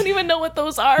 I don't even know what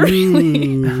those are,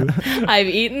 really. I've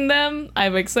eaten them.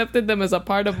 I've accepted them as a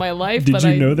part of my life. Did but you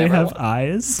I know they never have wa-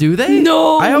 eyes? Do they?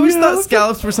 No, I always no. thought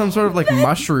scallops were some sort of like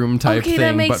mushroom type Okay, thing,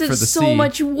 that makes but for it the so sea.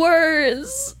 much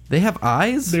worse. They have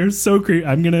eyes. They're so creepy.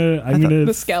 I'm gonna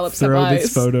The scallops have throw this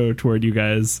eyes. photo toward you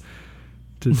guys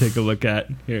to take a look at.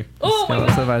 Here. Oh my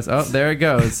Scallops god. have eyes. Oh, there it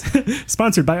goes.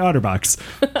 Sponsored by Otterbox.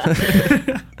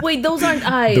 Wait, those aren't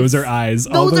eyes. Those are eyes.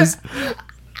 All Those those are.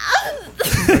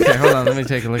 Okay, hold on. Let me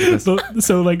take a look at this.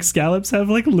 so like scallops have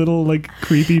like little like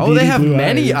creepy Oh, they beady have blue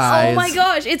many eyes. Oh my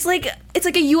gosh, it's like a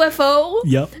UFO.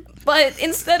 Yep. But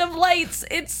instead of lights,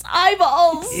 it's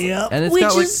eyeballs. Yep. And it's Which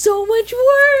got like is so much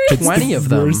worse. It's 20 the of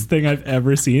them. worst thing I've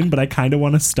ever seen, but I kind of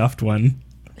want a stuffed one.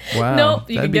 wow. Nope,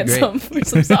 you that'd can be get great. some for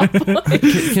some soft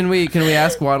boys. Can we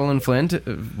ask Waddle and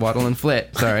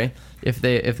Flit, sorry, if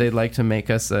they'd like to make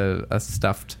us a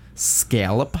stuffed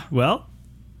scallop? Well,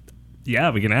 yeah,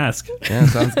 we can ask. Yeah,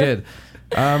 sounds good.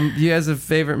 Do you guys have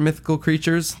favorite mythical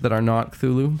creatures that are not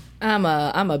Cthulhu? I'm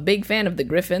a big fan of the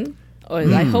griffin.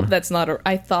 I hope that's not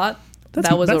I thought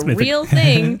that was a mythic. real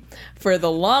thing for the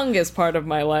longest part of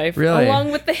my life, Really?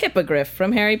 along with the hippogriff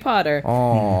from Harry Potter.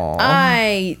 Oh,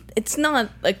 It's not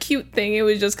a cute thing. It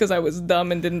was just because I was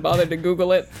dumb and didn't bother to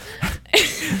Google it.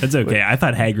 That's okay. I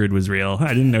thought Hagrid was real. I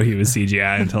didn't know he was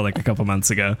CGI until like a couple months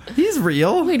ago. he's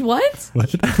real. Wait, what? What?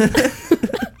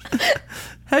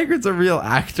 Hagrid's a real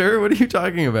actor. What are you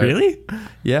talking about? Really?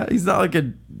 Yeah, he's not like a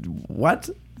what?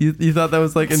 You thought that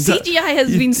was like CGI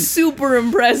has been super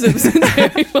impressive since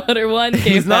Harry Potter 1 came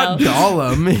He's not out.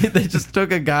 Gollum. They just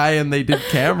took a guy and they did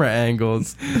camera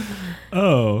angles.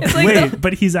 Oh, like wait,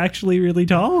 but he's actually really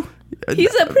tall?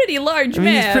 He's a pretty large I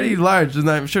mean, man. he's pretty large, and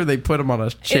I'm sure they put him on a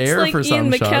chair it's like for some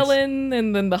Ian shots. McKellen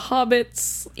and then the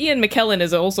Hobbits. Ian McKellen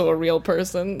is also a real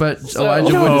person. But so-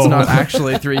 Elijah Wood is No. not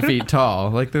actually 3 feet tall.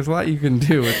 Like, there's a lot you can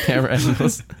do with camera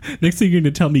angles. Next thing you're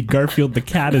going to tell me Garfield the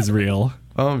cat is real.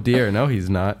 Oh dear, no, he's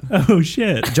not. Oh,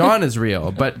 shit. John is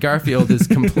real, but Garfield is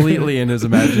completely in his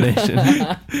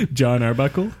imagination. John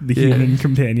Arbuckle, the Yeah. human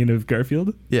companion of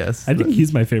Garfield. Yes. I think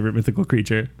he's my favorite mythical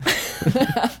creature.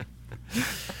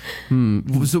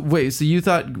 So, wait, so you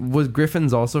thought, was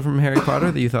Griffins also from Harry Potter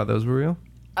that you thought those were real?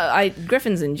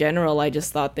 Griffins in general, I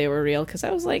just thought they were real because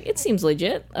I was like, it seems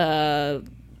legit.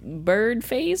 Bird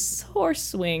face,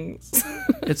 horse wings.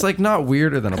 It's like not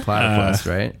weirder than a platypus,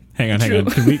 right? Hang on.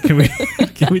 Can we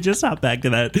can we just hop back to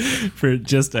that for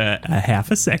just a half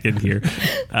a second here?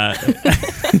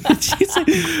 Did you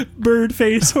say bird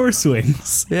face horse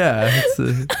wings? Yeah,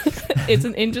 It's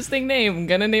an interesting name. I'm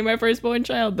gonna name my firstborn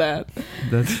child that.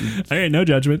 that's All right, no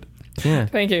judgment. yeah.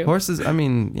 Thank you. Horses. I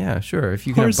mean, yeah, sure. If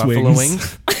you can Horse have buffalo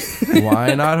wings. wings,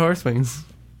 why not horse wings?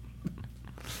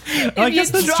 If I you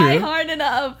guess that's try true. hard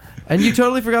enough. And you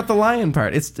totally forgot the lion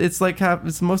part. It's like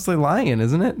it's mostly lion,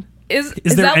 isn't it? Is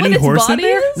there that any what its horse in body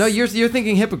there? is? No, you're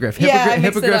thinking hippogriff. Yeah, I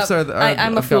mixed it Hippogriffs up. are I'm a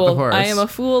have got the fool. horse. I am a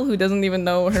fool who doesn't even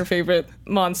know her favorite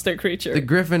monster creature. The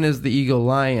griffin is the eagle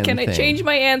lion. Can I thing. change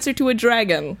my answer to a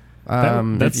dragon?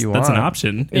 That's if you that's an want.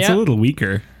 option. It's Yeah. a little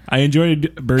weaker. I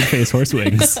enjoyed bird face horse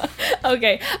wings.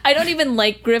 Okay, I don't even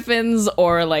like griffins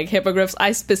or like hippogriffs.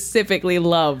 I specifically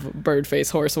love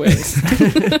birdface horse wings.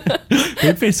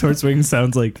 Bird face horse wings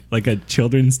sounds like a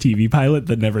children's TV pilot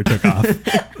that never took off.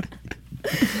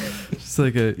 Just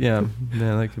like yeah,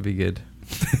 that could be good.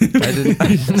 I didn't Did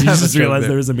you have just a joke realize there.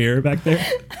 there was a mirror back there?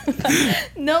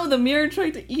 No, the mirror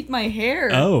tried to eat my hair.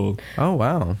 Oh, Oh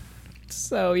wow.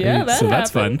 So yeah, that so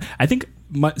that's happened. fun. I think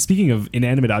speaking of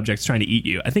inanimate objects trying to eat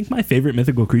you, I think my favorite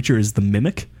mythical creature is the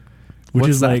mimic, which What's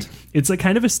is that? like it's like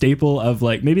kind of a staple of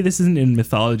like maybe this isn't in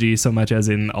mythology so much as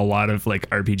in a lot of like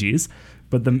RPGs,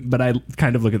 but I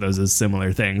kind of look at those as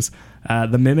similar things.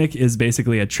 The mimic is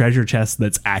basically a treasure chest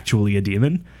that's actually a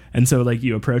demon. And so like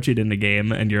you approach it in the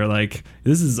game and you're like,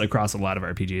 this is across a lot of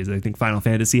RPGs. I think Final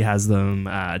Fantasy has them,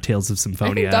 Tales of I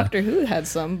Symphonia. think Doctor Who had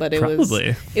some, but it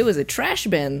Probably. was a trash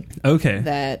bin Okay.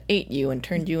 that ate you and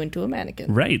turned you into a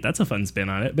mannequin. Right, that's a fun spin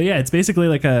on it. But yeah, it's basically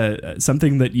like a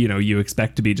something that you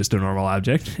expect to be just a normal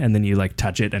object, and then you like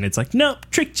touch it, and it's like, nope,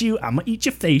 tricked you. I'm gonna eat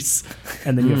your face,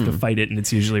 and then you have to fight it, and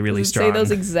it's usually really strong. Say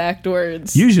those exact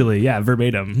words. Usually, yeah,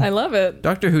 verbatim. I love it.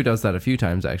 Doctor Who does that a few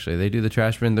times actually. They do the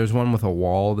trash bin. There's one with a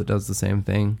wall that does the same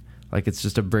thing. Like it's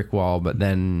just a brick wall, but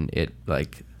then it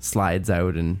like slides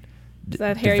out and Is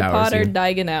that Harry devours Potter you.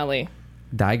 Diagon Alley?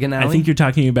 Diagon Alley? I think you're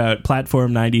talking about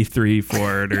Platform 93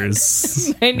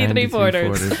 forwarders. 93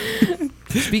 porters.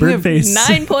 Speaking of Birdface.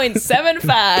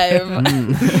 9.75.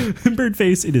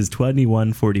 Birdface, it is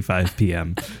 21:45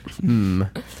 p.m.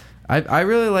 I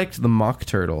really liked the mock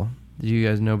turtle. Do you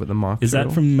guys know about the mock Is turtle?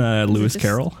 that from Lewis just-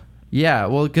 Carroll? Yeah,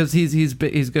 well, because he's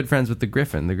good friends with the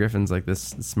griffin. The griffin's like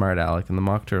this smart aleck, and the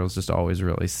mock turtle's just always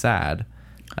really sad.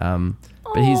 But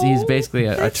he's basically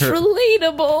a That's turtle.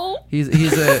 relatable. He's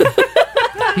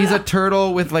a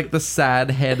turtle with like the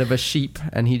sad head of a sheep,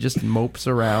 and he just mopes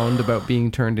around about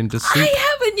being turned into soup. I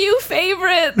have a new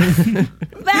favorite.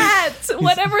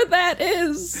 Whatever that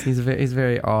is. He's a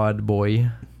very odd boy.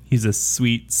 He's a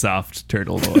sweet, soft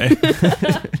turtle boy.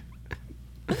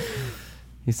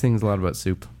 He sings a lot about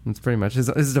soup. That's pretty much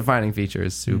his defining feature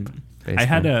is soup. I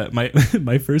had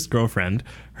my first girlfriend.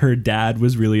 Her dad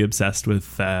was really obsessed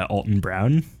with Alton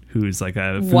Brown, who's like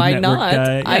a Food Why Network not?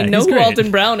 guy. I Yeah, know he's who great.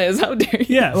 Alton Brown is. How dare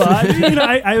you? Yeah, well,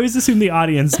 I always assume the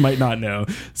audience might not know.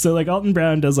 So like Alton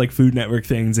Brown does like Food Network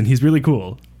things, and he's really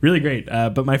cool, really great.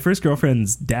 But my first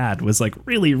girlfriend's dad was like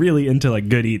really, really into like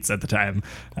Good Eats at the time,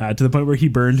 to the point where he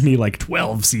burned me like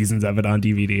 12 seasons of it on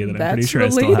DVD that I'm pretty That's sure I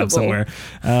still have relatable. somewhere.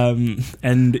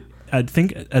 And I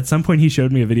think at some point he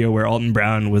showed me a video where Alton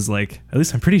Brown was like, at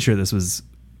least I'm pretty sure this was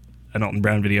an Alton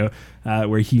Brown video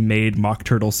where he made mock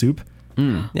turtle soup.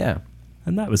 Yeah.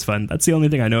 And that was fun. That's the only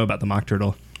thing I know about the mock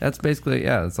turtle. That's basically,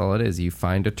 that's all it is. You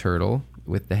find a turtle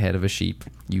with the head of a sheep,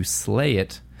 you slay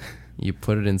it, you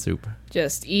put it in soup.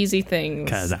 Just easy things.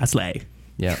 Because I slay.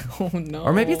 Yeah. Oh no.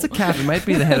 Or maybe it's a calf. It might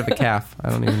be the head of a calf. I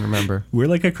don't even remember. We're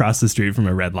like across the street from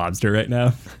a Red Lobster right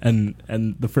now. And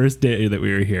the first day that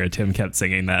we were here, Tim kept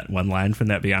singing that one line from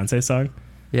that Beyonce song.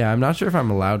 Yeah, I'm not sure if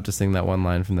I'm allowed to sing that one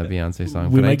line from the Beyonce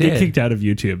song. We but might I did. get kicked out of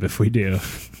YouTube if we do.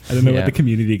 I don't know Yeah. what the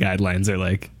community guidelines are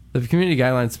like. The community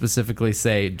guidelines specifically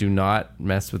say do not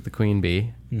mess with the queen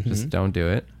bee. Just don't do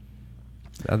it.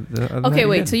 Other than that, Okay, you're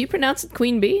wait. good. So you pronounce it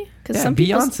Queen Bee? Because Yeah, some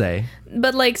people, Beyonce.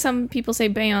 but like some people say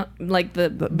like the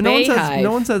no one says- Bayhive.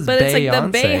 no one says but it's like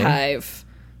the Beyonce. Bayhive.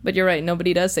 But you're right.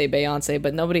 Nobody does say Beyonce,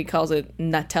 but nobody calls it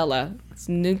Nutella. It's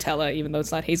Nutella, even though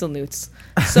it's not hazelnuts.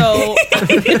 So.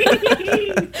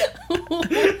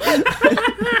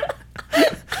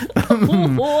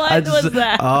 What was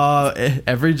that?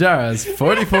 Every jar has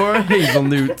 44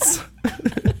 hazelnuts.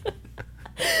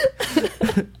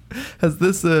 Has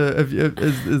this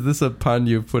is this a pun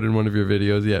you've put in one of your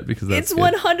videos yet? Because that's It's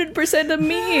good. 100% a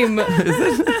meme.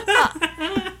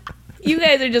 You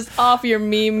guys are just off your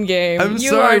meme game. I'm you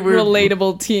sorry, aren't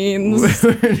relatable teens.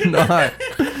 We're not.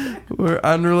 We're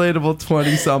unrelatable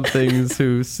 20-somethings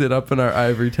who sit up in our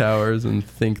ivory towers and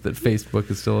think that Facebook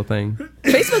is still a thing.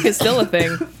 Facebook is still a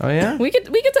thing. Oh yeah? We could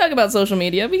talk about social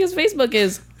media because Facebook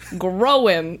is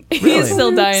growing. Really? He's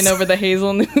still dying over the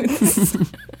hazelnuts.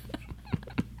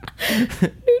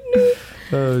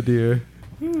 Oh dear.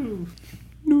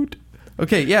 Noot.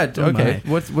 Okay, yeah. Oh, Okay.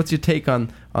 my. What's your take on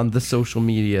the social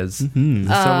medias? So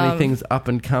many things up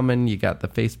and coming. You got the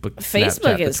Facebook, Facebook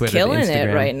Snapchat, the is Twitter, the killing it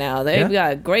Instagram. right now. They've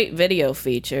Yeah? got great video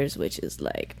features, which is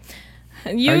like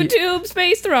YouTube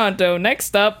Space Toronto.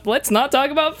 Next up, let's not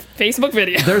talk about Facebook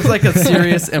video. There's like a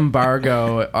serious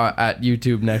embargo at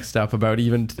YouTube next up about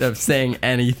even saying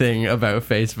anything about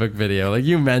Facebook video. Like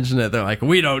you mention it, they're like,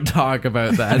 we don't talk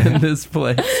about that in this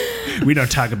place. We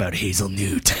don't talk about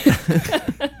hazelnut.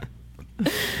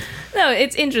 No,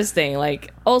 it's interesting.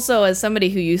 Like, also, as somebody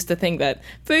who used to think that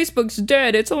Facebook's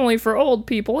dead, it's only for old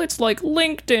people, it's like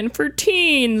LinkedIn for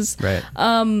teens. Right.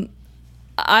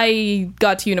 I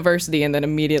got to university and then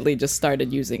immediately just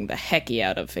started using the hecky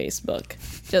out of Facebook.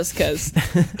 Just because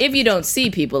if you don't see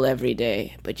people every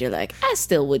day, but you're like, I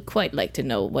still would quite like to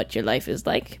know what your life is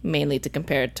like, mainly to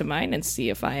compare it to mine and see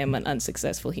if I am an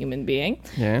unsuccessful human being.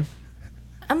 Yeah.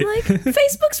 I'm like,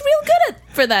 Facebook's real good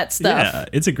for that stuff. Yeah,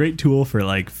 it's a great tool for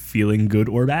like feeling good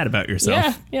or bad about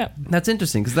yourself. Yeah. That's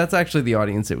interesting because that's actually the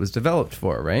audience it was developed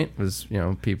for, right? It was,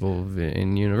 people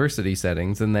in university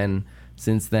settings. And then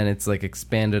since then it's like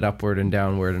expanded upward and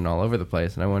downward and all over the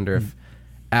place. And I wonder if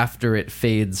after it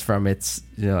fades from its,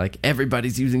 like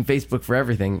everybody's using Facebook for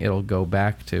everything, it'll go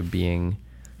back to being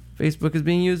Facebook is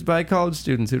being used by college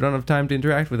students who don't have time to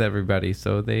interact with everybody,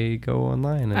 so they go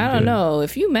online. And I don't know.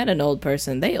 If you met an old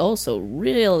person, they also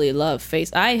really love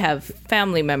I have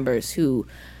family members who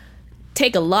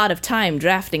take a lot of time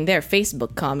drafting their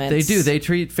Facebook comments. They do. They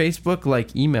treat Facebook like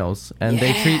emails, and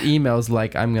they treat emails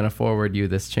like I'm going to forward you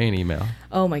this chain email.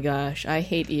 Oh my gosh, I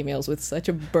hate emails with such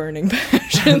a burning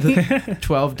passion.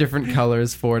 12 different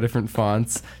colors, 4 different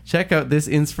fonts. Check out this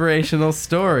inspirational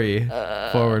story.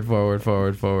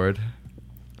 Forward.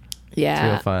 Yeah.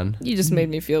 It's real fun. You just made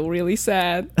me feel really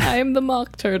sad. I am the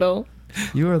mock turtle.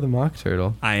 You are the mock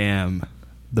turtle. I am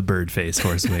the bird face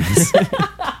horse wings.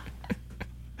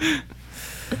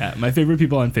 Yeah, my favorite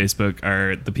people on Facebook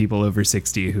are the people over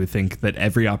 60 who think that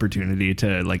every opportunity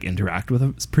to like interact with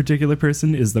a particular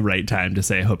person is the right time to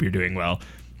say, hope you're doing well.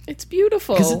 It's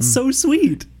beautiful. Because it's so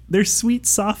sweet. They're sweet,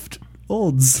 soft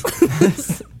olds.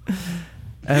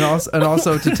 And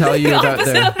also to tell you the about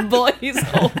opposite their... of boys.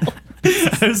 Oh.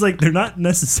 I was like, they're not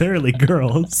necessarily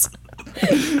girls.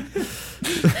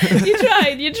 You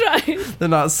tried. They're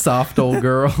not soft old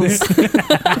girls.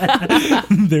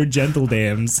 They're gentle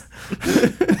dams.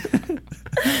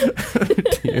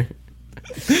 Dear.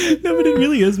 No, but it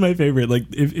really is my favorite. Like,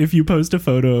 if you post a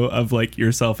photo of like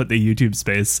yourself at the YouTube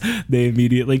space, they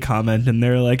immediately comment and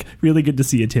they're like, "Really good to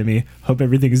see you, Timmy. Hope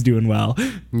everything's doing well."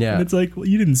 Yeah. And it's like, well,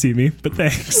 you didn't see me, but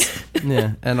thanks.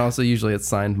 Yeah, and also usually it's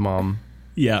signed mom.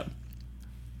 Yeah.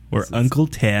 Or Uncle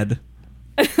Ted.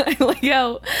 I like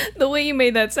how the way you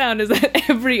made that sound is that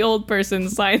every old person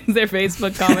signs their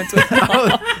Facebook comments with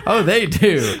Oh, they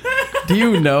do. Do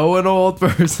you know an old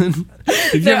person?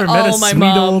 Have you They're ever met a all my sweet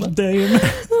mom. old dame?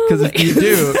 Because if you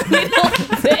do,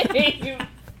 Same.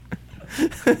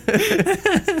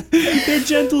 They're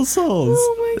gentle souls.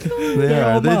 Oh my god. they They're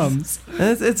are. all They moms.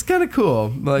 And it's kind of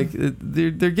cool. Like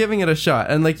they're giving it a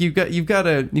shot, and like you've got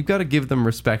to give them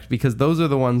respect because those are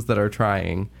the ones that are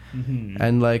trying,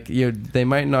 and like they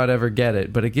might not ever get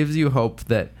it, but it gives you hope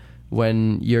that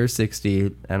when you're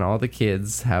 60 and all the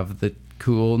kids have the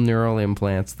cool neural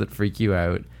implants that freak you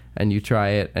out, and you try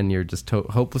it and you're just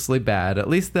hopelessly bad, at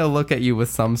least they'll look at you with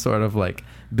some sort of like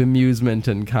bemusement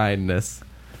and kindness.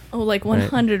 Oh, like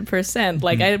 100%.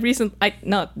 Like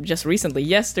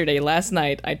last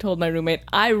night, I told my roommate,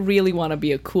 I really want to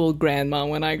be a cool grandma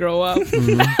when I grow up.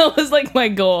 That was like my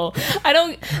goal.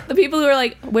 The people who are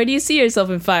like, where do you see yourself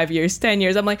in 5 years, 10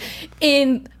 years? I'm like,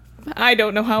 I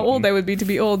don't know how old I would be to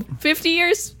be old. 50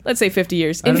 years? Let's say 50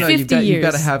 years. In 50 years. You've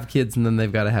got to have kids and then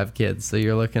they've got to have kids. So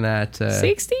you're looking at...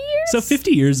 60 years? So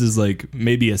 50 years is like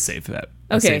maybe a safe bet.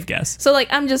 A safe guess. So like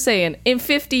I'm just saying, in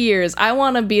 50 years, I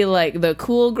want to be like the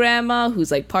cool grandma who's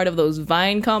like part of those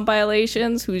Vine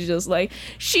compilations, who's just like,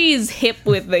 she's hip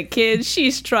with the kids,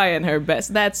 she's trying her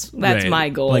best. That's right. My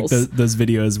goals. Like those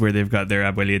videos where they've got their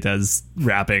abuelitas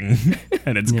rapping,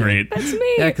 and it's great. That's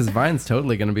me. Yeah, because Vine's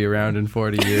totally going to be around in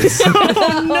 40 years.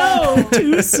 Oh no,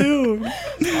 too soon.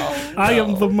 Oh, no. I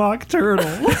am the mock turtle.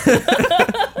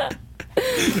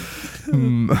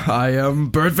 I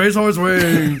am Birdface Horse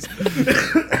Wings.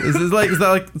 Is that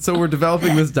like so we're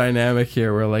developing this dynamic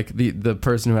here where like the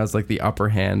person who has like the upper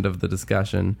hand of the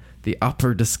discussion, the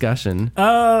upper discussion.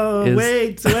 Oh,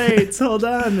 wait, hold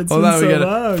on. It's hold been on, so we gotta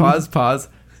long. pause.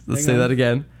 Let's say that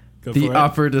again. The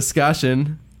upper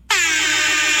discussion.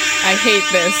 I hate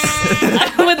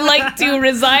this. I would like to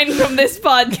resign from this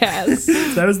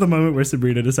podcast. That was the moment where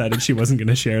Sabrina decided she wasn't going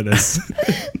to share this.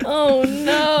 Oh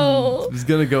no! She's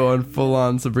gonna go on full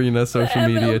on Sabrina social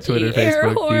media, Twitter,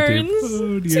 Facebook, YouTube.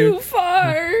 Oh, dear. Too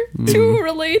far, too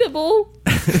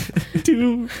relatable,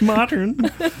 too modern,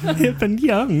 hip and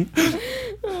young.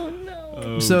 Oh no!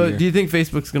 Oh, so, dear. do you think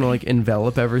Facebook's gonna like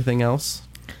envelop everything else,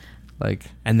 like,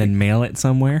 and then mail it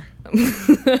somewhere?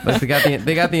 like they got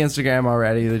the Instagram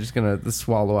already? They're just gonna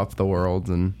swallow up the world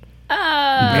and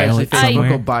eventually Facebook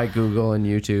will buy Google and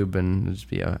YouTube and it'll just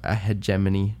be a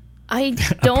hegemony. I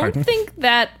don't think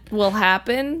that will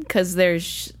happen because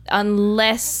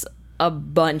unless a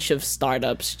bunch of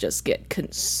startups just get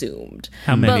consumed.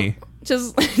 How many? But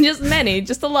just many,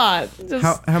 just a lot.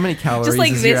 How many calories just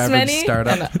like is your this average many?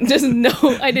 startup? Just no,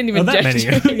 I didn't even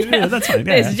gesture. That many. Yeah, that's fine.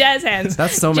 It's jazz hands.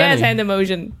 That's so jazz many. hand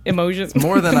emotions.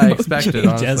 More than I expected,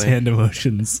 honestly. Jazz hand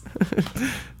emotions.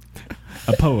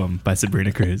 A poem by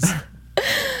Sabrina Cruz.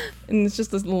 And it's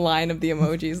just this line of the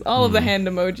emojis. All of the hand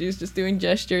emojis just doing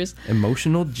gestures.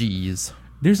 Emotional G's.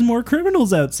 There's more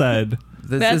criminals outside.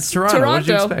 It's Toronto. What did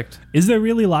you expect? Is there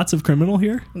really lots of criminal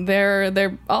here?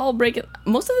 They're all breaking.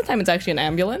 Most of the time, it's actually an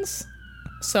ambulance.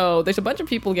 So there's a bunch of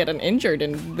people getting injured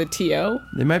in the TO.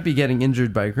 They might be getting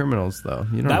injured by criminals, though.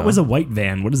 You don't know. That was a white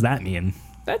van. What does that mean?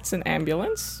 That's an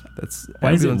ambulance.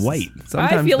 Why is it white?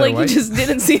 I feel like you just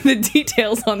didn't see the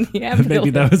details on the ambulance. Maybe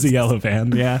that was a yellow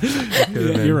van. Yeah,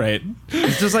 you're right.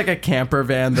 It's just like a camper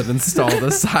van that installed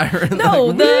a siren. No,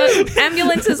 like, the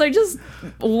ambulances are just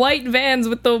white vans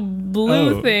with the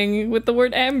blue thing with the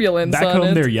word ambulance Back on home,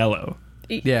 it. they're yellow.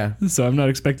 Yeah. So I'm not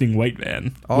expecting white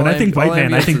van. All When I think white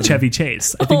van, I think ambulances- Chevy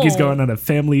Chase. I think he's going on a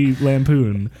family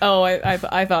lampoon. Oh, I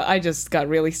thought I just got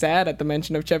really sad at the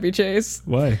mention of Chevy Chase.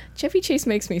 Why? Chevy Chase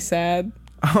makes me sad.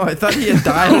 Oh, I thought he had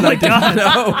died. Oh my God.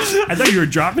 I thought you were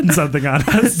dropping something on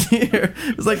us. Dear.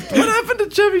 It's like, what happened to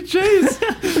Chevy Chase?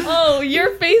 Oh,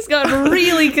 your face got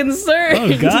really concerned.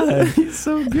 Oh, God. He's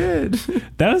so good.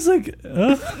 That was like,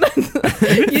 I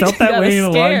haven't You felt that got way in a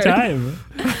long scared. time.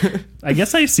 I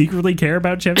guess I secretly care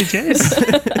about Chevy Chase.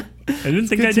 I didn't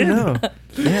think I Good to did. know.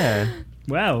 Yeah.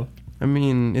 Wow. I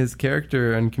mean, his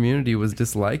character and community was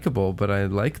dislikable, but I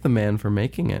like the man for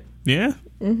making it. Yeah.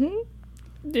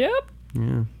 Yep.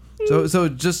 Yeah. So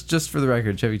just for the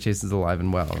record, Chevy Chase is alive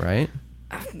and well, right?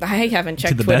 I haven't To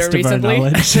checked the Twitter best of our recently.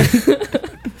 knowledge.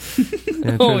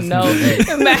 Yeah, Oh Twitter's no!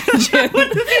 been- Imagine.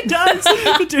 It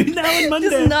does between now and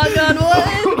Monday. Knock on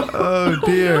wood. Oh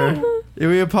dear. Yeah,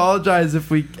 we apologize if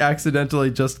we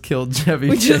accidentally just killed Chevy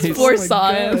We Chase. just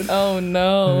foresaw God. it. Oh Oh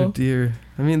no! dear.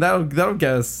 I mean that'll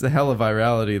get us a hell of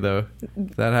virality though.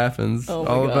 If that happens. Oh my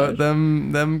All gosh. about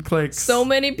them clicks. So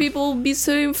many people be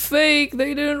saying fake.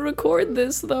 They didn't record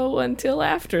this though until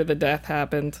after the death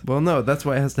happened. Well, no, that's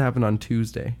why it has to happen on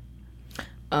Tuesday.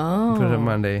 Oh. Put it on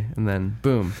Monday, and then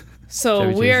boom. So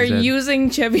Chevy we Chase are is dead. using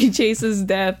Chevy Chase's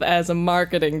death as a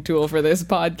marketing tool for this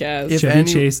podcast. If Chevy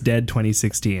any- Chase dead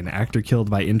 2016. Actor killed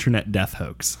by internet death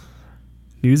hoax.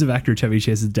 News of actor Chevy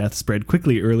Chase's death spread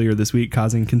quickly earlier this week,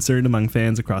 causing concern among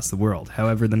fans across the world.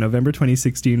 However, the November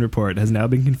 2016 report has now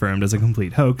been confirmed as a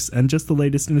complete hoax and just the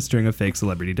latest in a string of fake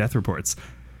celebrity death reports.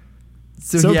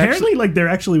 So he apparently, there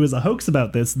actually was a hoax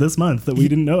about this month that we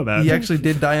didn't know about. He actually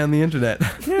did die on the internet.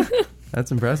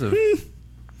 That's impressive.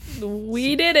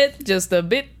 We did it just a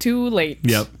bit too late.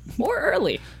 Yep. Or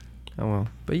early. Oh well,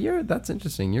 but that's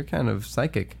interesting. You're kind of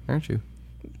psychic, aren't you?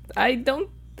 I don't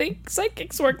think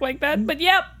psychics work like that, but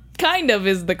yep, kind of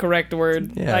is the correct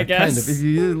word, Yeah, I guess. kind of. If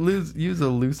you use a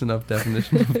loose enough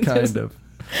definition of kind of.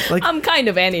 Like I'm kind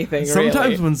of anything,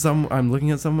 sometimes really. when I'm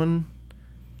looking at someone,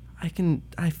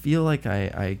 I feel like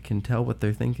I can tell what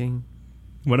they're thinking.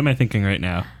 What am I thinking right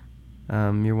now?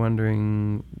 You're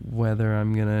wondering whether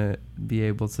I'm gonna be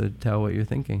able to tell what you're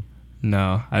thinking.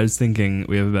 No, I was thinking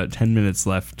we have about 10 minutes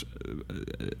left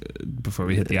before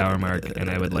we hit the hour mark, and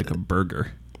I would like a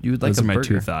burger. You would like Those a are my burger.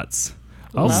 two thoughts.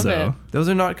 Love Also, it. Those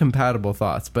are not compatible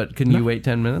thoughts, but can you wait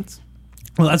 10 minutes?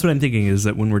 well, that's what I'm thinking is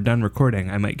that when we're done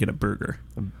recording, I might get a burger.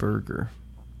 A burger.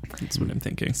 That's what I'm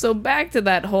thinking. So back to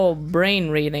that whole brain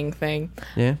reading thing.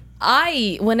 Yeah.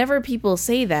 Whenever people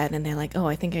say that and they're like, oh,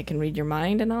 I think I can read your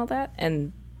mind and all that,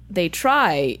 and they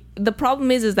try, the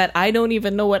problem is that I don't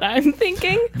even know what I'm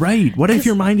thinking. Right. What if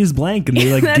your mind is blank and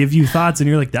they give you thoughts and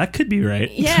you're like, that could be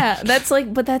right? Yeah,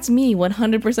 but that's me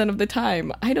 100% of the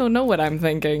time. I don't know what I'm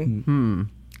thinking.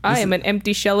 I am an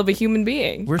empty shell of a human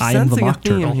being. We're I am the sensing a mock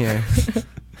theme turtle. here.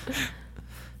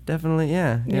 Definitely,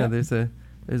 yeah. Yeah. There's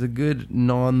a good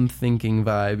non-thinking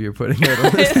vibe you're putting out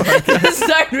on this podcast.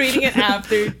 Start reading it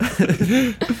after.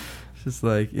 Just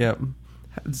like, yeah.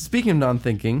 Speaking of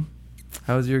non-thinking,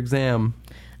 how was your exam?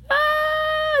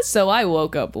 So I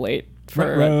woke up late for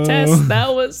Ruh-roh. a test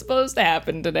that was supposed to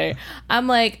happen today. I'm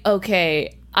like,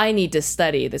 okay, I need to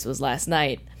study. This was last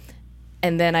night.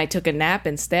 And then I took a nap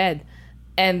instead.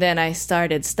 And then I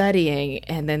started studying,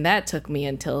 and then that took me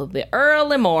until the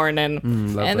early morning.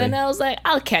 lovely. And then I was like,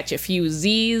 I'll catch a few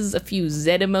Z's, a few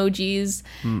Z emojis.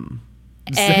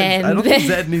 I don't think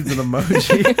Zed needs an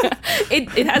emoji.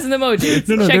 It has an emoji.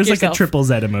 No, Check there's yourself. like a triple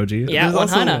Z emoji. Yeah, There's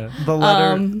also Ohana. the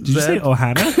letter Did you say Z.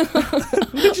 Ohana?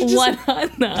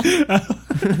 Ohana.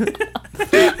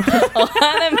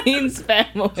 Ohana means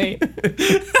family.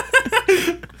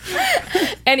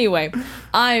 Anyway,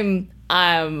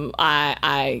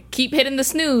 I keep hitting the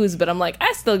snooze, but I'm like,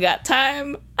 I still got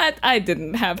time. I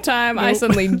didn't have time. I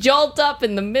suddenly jolt up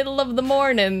in the middle of the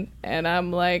morning, and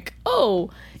I'm like, oh,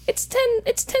 it's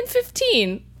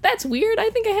 10:15. That's weird. I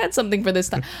think I had something for this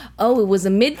time. Oh, it was a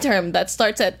midterm that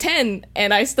starts at 10,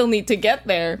 and I still need to get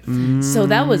there. So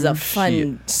that was a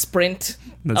fun sprint.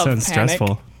 That of sounds panic.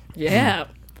 stressful. Yeah,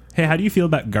 Hey, how do you feel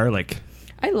about garlic?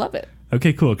 I love it.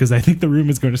 Okay, cool, because I think the room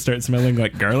is going to start smelling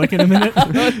like garlic in a minute.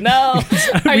 No,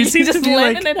 are We you seem to just be,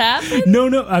 letting like- it happen? No,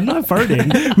 I'm not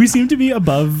farting. We seem to be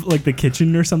above like the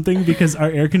kitchen or something because our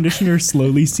air conditioner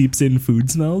slowly seeps in food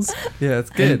smells. Yeah, it's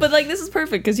good. But like, this is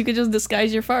perfect because you could just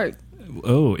disguise your fart.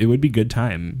 Oh, it would be good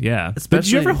time. Yeah. But did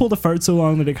Especially- you ever hold a fart so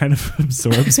long that it kind of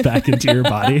absorbs back into your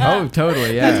body? Oh,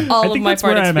 totally, yeah. All of think my that's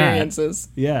fart where I'm at. experiences.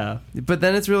 Yeah. But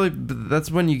then that's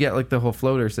when you get like the whole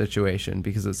floater situation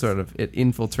because it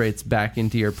infiltrates back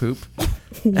into your poop.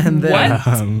 And then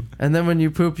What? and then when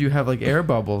you poop you have like air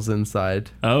bubbles inside.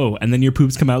 Oh, and then your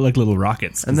poops come out like little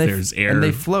rockets And because they there's air. and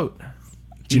they float.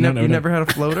 Do you not know you that? never had a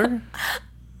floater?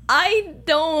 I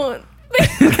don't.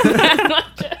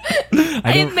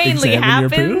 I don't It mainly examine your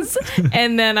poop. happens,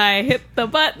 and then I hit the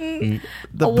button,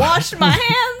 wash my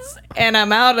hands, and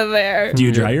I'm out of there. Do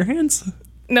you dry your hands?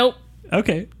 Nope.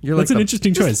 Okay. You're That's like an the-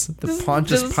 interesting choice. The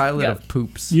Pontius just- Pilate yeah. of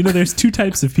poops. You know, there's two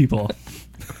types of people.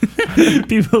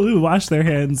 People who wash their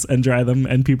hands and dry them,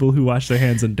 and people who wash their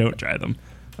hands and don't dry them.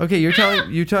 Okay, you're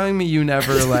telling me you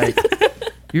never like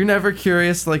you're never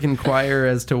curious to like inquire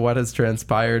as to what has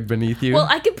transpired beneath you? Well,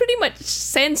 I can pretty much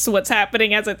sense what's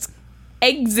happening as it's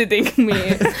exiting me.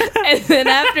 And then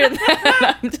after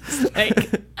that, I'm just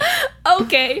like,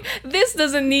 okay, this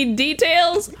doesn't need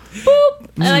details. Boop.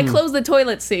 And I close the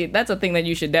toilet seat. That's a thing that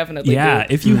you should definitely Yeah,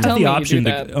 do. if you Tell have me the you option do to,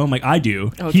 that. oh my, I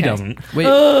do. Okay. He doesn't.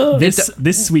 Wait,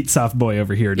 This sweet soft boy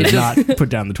over here does not put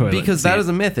down the toilet because that seat. is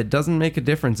a myth. It doesn't make a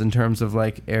difference in terms of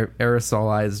like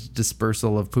aerosolized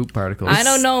dispersal of poop particles. I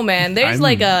don't know, man. There's I'm-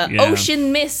 like a yeah.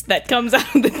 ocean mist that comes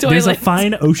out of the toilet. There's a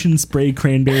fine ocean spray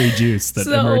cranberry juice that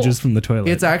So- emerges from the toilet.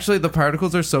 It's actually the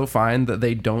particles are so fine that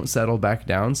they don't settle back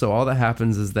down. So all that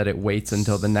happens is that it waits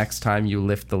until the next time you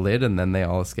lift the lid, and then they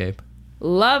all escape.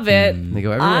 Love it. And they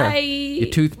go everywhere. I Your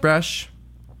toothbrush,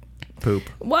 poop.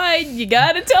 Why you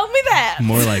gotta tell me that?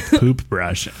 More like poop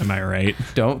brush, am I right?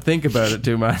 Don't think about it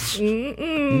too much.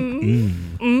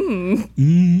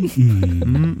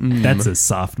 That's a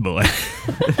soft boy.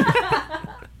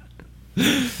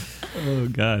 Oh,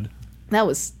 God. That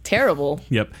was terrible.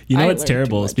 Yep. You know I what's learned too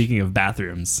terrible? much. Speaking of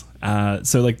bathrooms,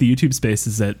 so like the YouTube space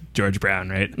is at George Brown,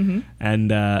 right? Mm-hmm.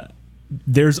 And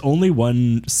there's only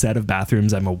one set of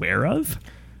bathrooms I'm aware of.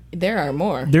 There are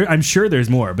more. I'm sure there's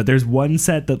more, but there's one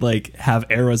set that like have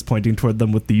arrows pointing toward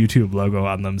them with the YouTube logo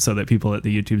on them, so that people at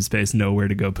the YouTube space know where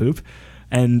to go poop.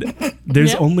 And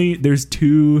there's Yeah. there's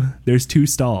two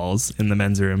stalls in the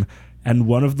men's room, and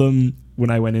one of them, when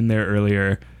I went in there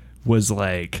earlier, was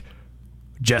like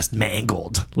just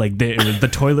mangled. Like the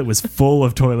toilet was full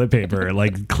of toilet paper.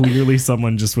 Like clearly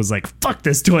someone just was like, fuck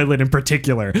this toilet in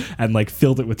particular, and like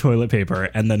filled it with toilet paper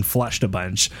and then flushed a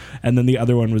bunch. And then the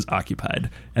other one was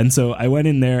occupied. And so I went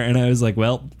in there and I was like,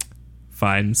 well,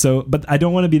 fine. So, but I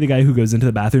don't want to be the guy who goes into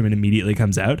the bathroom and immediately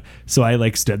comes out. So I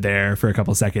like stood there for a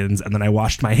couple seconds and then I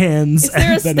washed my hands. Is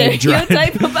there a and then I dried.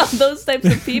 stereotype about those types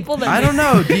of people? That I don't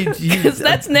know. Because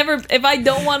that's never. If I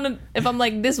don't want to, if I'm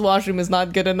like, this washroom is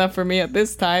not good enough for me at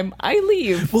this time, I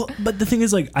leave. Well, but the thing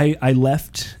is, like, I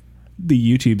left the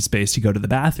YouTube space to go to the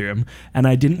bathroom, and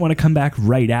I didn't want to come back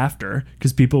right after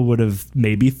because people would have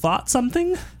maybe thought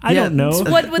something. I Yeah, don't know.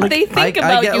 What would they think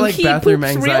about I get you? like He bathroom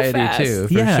poops real anxiety fast. too,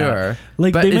 for sure.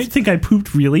 Like But they it's- might think I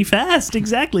pooped really fast.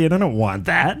 Exactly, and I don't want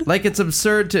that. Like it's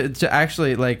absurd to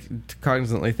actually like to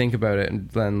cognizantly think about it and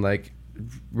then like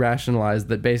rationalize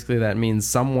that basically that means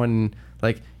someone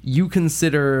like you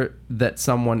consider that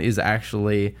someone is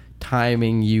actually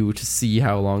timing you to see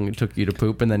how long it took you to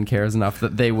poop and then cares enough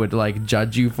that they would like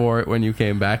judge you for it when you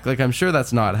came back. Like I'm sure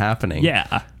that's not happening.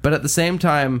 Yeah. But at the same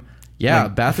time, yeah,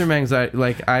 Like- bathroom anxiety,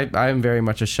 like I'm very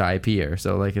much a shy peer.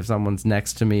 So like if someone's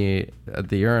next to me at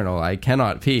the urinal, I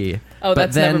cannot pee. Oh, But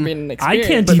that's then- never been an I experience.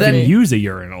 can't But even then- use a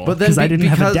urinal But then because I didn't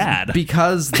have a dad.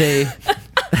 Because they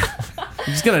I'm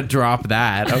just gonna drop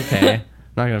that. Okay. I'm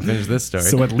not gonna finish this story.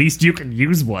 So at least you can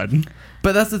use one.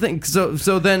 But that's the thing. So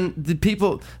then the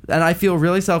people, and I feel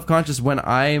really self-conscious when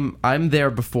I'm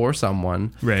there before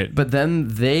someone. Right. But then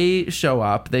they show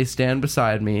up, they stand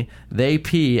beside me, they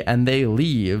pee, and they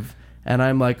leave. And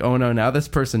I'm like, oh no, now this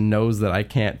person knows that I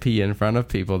can't pee in front of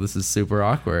people. This is super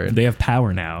awkward. They have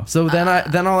power now. So then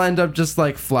I'll end up just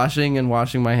like flushing and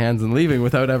washing my hands and leaving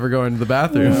without ever going to the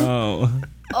bathroom. Oh.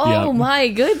 Oh Yep. my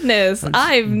goodness.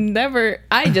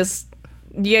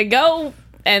 You go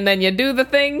and then you do the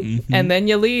thing and then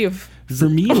you leave. For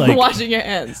me, like Washing your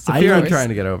hands. I Fear I'm like- trying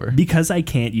to get over. because I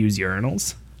can't use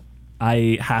urinals,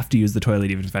 I have to use the toilet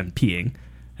even if I'm peeing.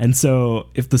 And so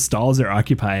if the stalls are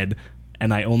occupied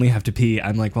and I only have to pee,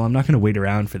 I'm like, well, I'm not going to wait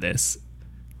around for this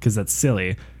because that's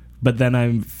silly. But then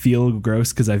I feel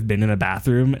gross because I've been in a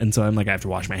bathroom, and so I'm like, I have to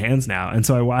wash my hands now. And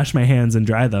so I wash my hands and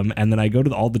dry them, and then I go to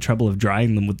all the trouble of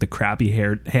drying them with the crappy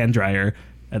hand dryer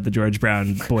at the George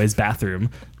Brown boys'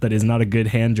 bathroom that is not a good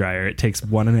hand dryer. It takes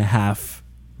 1.5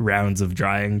 rounds of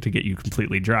drying to get you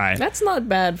completely dry. That's not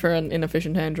bad for an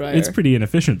inefficient hand dryer. It's pretty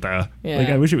inefficient though. Yeah. Like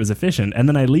I wish it was efficient. And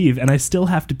then I leave and I still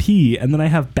have to pee and then I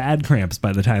have bad cramps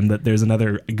by the time that there's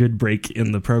another good break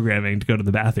in the programming to go to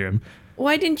the bathroom.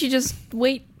 Why didn't you just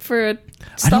wait for a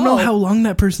stall? I don't know how long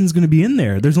that person's going to be in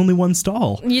there. There's only one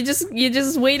stall. You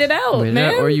just wait it out, Wait,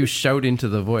 man. or you shout into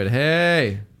the void,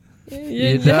 hey,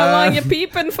 you How long done? you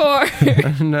peeping for?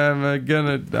 I'm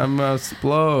gonna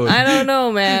explode. I don't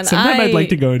know, man. Sometimes I'd like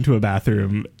to go into a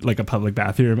bathroom, like a public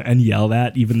bathroom, and yell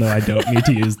that, even though I don't need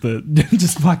to use the.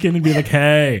 Just walk in and be like,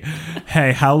 "Hey,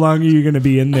 how long are you going to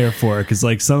be in there for?" Because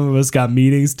like some of us got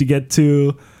meetings to get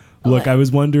to. Look, I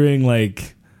was wondering,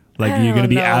 like I you're going to don't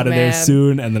be know, out of there man.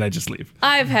 soon, and then I just leave.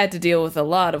 I've had to deal with a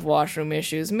lot of washroom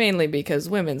issues, mainly because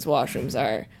women's washrooms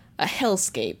are a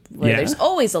hellscape where Yeah. there's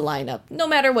always a lineup. No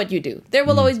matter what you do, there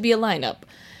will always be a lineup,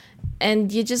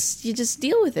 and you just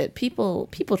deal with it. People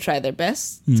try their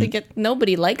best to get.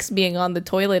 Nobody likes being on the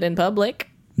toilet in public,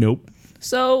 Nope.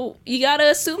 so you gotta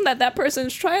assume that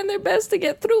person's trying their best to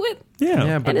get through it. Yeah.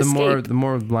 Yeah, but And escape. the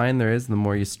more line there is, the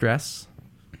more you stress,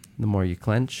 the more you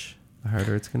clench, the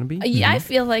harder it's gonna be. Yeah, I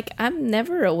feel like I'm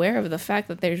never aware of the fact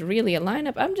that there's really a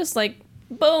lineup. I'm just like,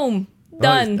 boom,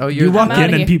 done. oh, You you're walk I'm outta in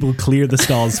and here. people clear the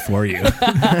stalls for you.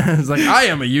 It's like I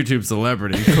am a YouTube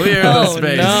celebrity. Clear the Oh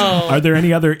space. no! Are there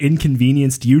any other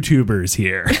inconvenienced YouTubers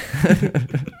here?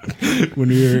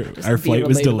 When our flight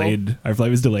was relatable. delayed. Our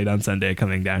flight was delayed on Sunday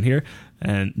coming down here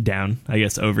and down, I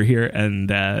guess, over here. And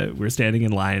we're standing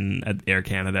in line at Air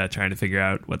Canada trying to figure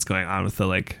out what's going on with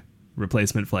the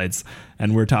replacement flights.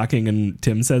 And we're talking and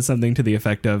Tim says something to the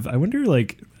effect of, I wonder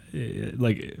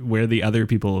like where the other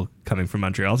people coming from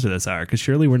Montreal to this are, because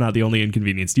surely we're not the only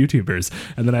inconvenienced YouTubers.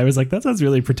 And then I was like, that sounds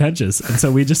really pretentious, and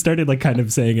so we just started like kind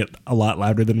of saying it a lot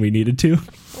louder than we needed to.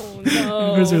 Oh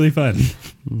no. It was really fun.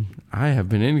 I have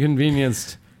been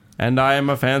inconvenienced, and I am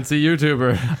a fancy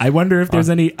YouTuber. I wonder if there's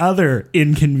any other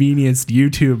inconvenienced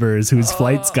YouTubers whose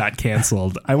flights got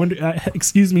canceled. I wonder,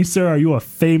 excuse me, sir, are you a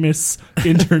famous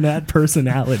internet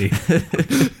personality?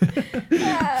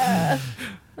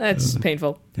 That's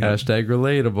painful. Hashtag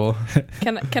relatable.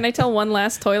 Can I tell one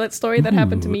last toilet story that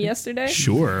happened to me yesterday?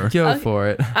 Sure. Go for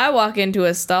it. I walk into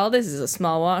a stall. This is a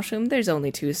small washroom. There's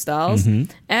only 2 stalls.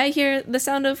 And I hear the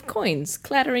sound of coins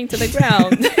clattering to the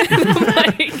ground. And I'm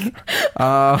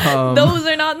like, those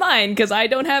are not mine because I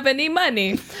don't have any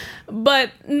money. But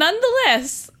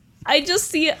nonetheless, I just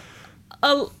see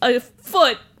a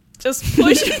foot just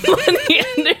pushing money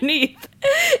underneath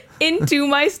into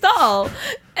my stall.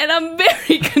 And I'm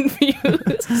very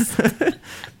confused. So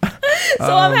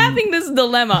I'm having this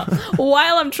dilemma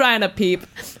while I'm trying to peep.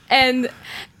 And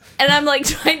I'm like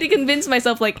trying to convince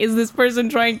myself, like, is this person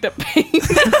trying to pay me?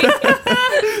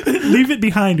 Leave it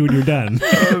behind when you're done.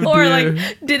 Or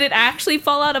like, did it actually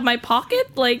fall out of my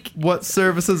pocket? Like, What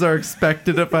services are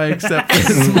expected if I accept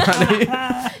this money?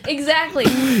 exactly.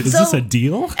 Is this a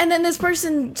deal? And then this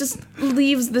person just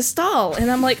leaves the stall, and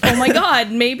I'm like, oh my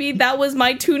god, maybe that was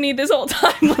my toonie this whole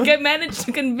time. Like, I managed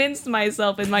to convince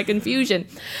myself in my confusion.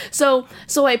 So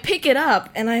I pick it up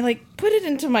and I like put it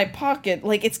into my pocket.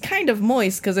 Like, it's kind of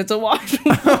moist because it's a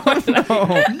washroom floor.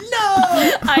 No,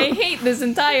 I hate this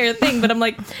entire thing. But I'm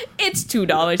like, it's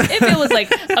 $2. If it was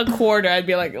like a quarter, I'd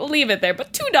be like, leave it there.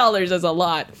 But $2 is a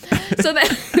lot. So then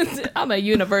I'm a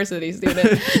university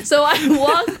student. So I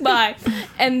walk by,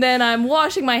 and then I'm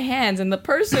washing my hands, and the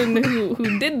person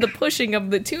who did the pushing of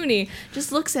the toonie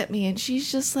just looks at me, and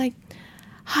she's just like,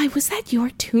 hi, was that your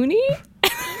toonie?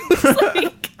 I was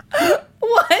like,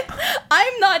 what?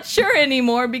 I'm not sure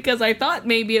anymore because I thought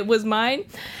maybe it was mine.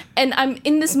 And I'm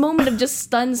in this moment of just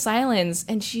stunned silence,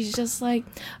 and she's just like,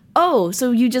 oh,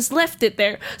 so you just left it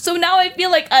there. So now I feel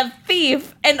like a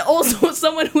thief and also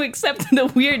someone who accepted a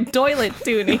weird toilet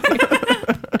toonie.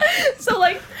 So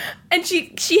like, and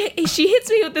she hits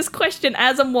me with this question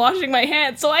as I'm washing my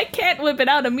hands, so I can't whip it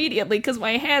out immediately because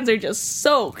my hands are just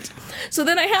soaked. So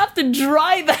then I have to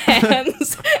dry the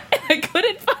hands, and I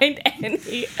couldn't find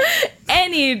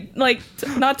any like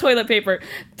not toilet paper,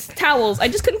 towels. I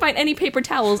just couldn't find any paper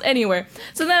towels anywhere.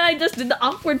 So then I just did the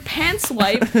awkward pants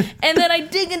swipe, and then I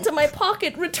dig into my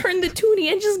pocket, return the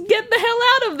toonie, and just get the hell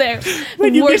out of there.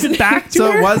 When you give it back to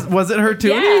So her? was it her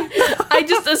toonie? Yeah, I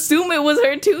just assume it was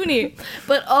her toonie.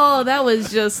 But oh, that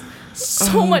was just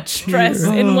so much stress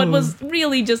in what was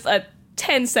really just a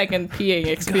 10-second peeing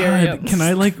experience. God, can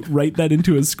I like write that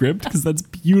into a script? Because that's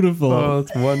beautiful. Oh,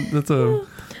 that's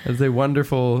a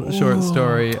wonderful short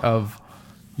story of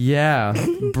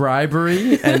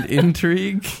bribery and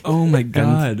intrigue. Oh my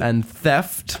God. And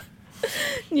theft.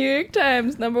 New York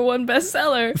Times #1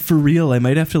 bestseller. For real, I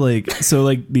might have to like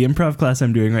the improv class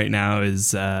I'm doing right now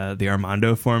is the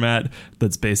Armando format.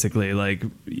 That's basically like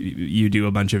you do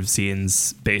a bunch of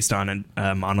scenes based on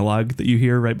a monologue that you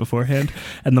hear right beforehand,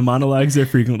 and the monologues are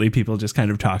frequently people just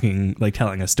kind of talking, like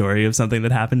telling a story of something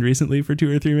that happened recently for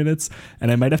 2 or 3 minutes.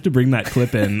 And I might have to bring that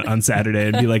clip in on Saturday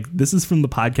and be like, this is from the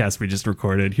podcast we just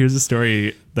recorded. Here's a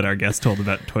story that our guest told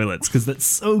about toilets, because that's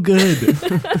so good.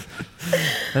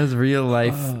 That's real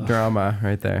life drama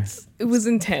right there. It was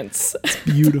intense.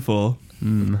 Beautiful.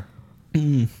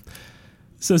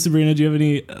 So, Sabrina, do you have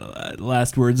any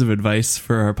last words of advice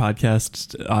for our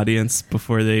podcast audience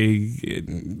before they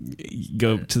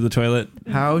go to the toilet?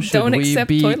 How should Don't we accept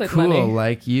be toilet cool money.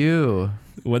 like you?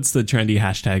 What's the trendy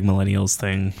hashtag millennials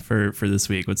thing for this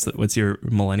week? What's your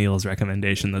millennials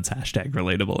recommendation that's hashtag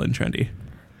relatable and trendy?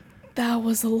 That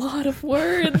was a lot of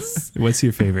words. What's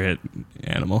your favorite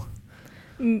animal?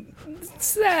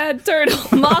 Sad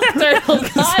turtle, mock turtle.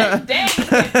 God dang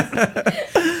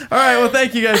it. All right, well,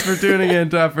 thank you guys for tuning in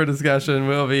to Up for Discussion.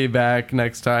 We'll be back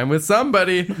next time with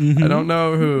somebody. I don't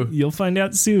know who. You'll find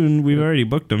out soon. We've already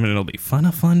booked them, and it'll be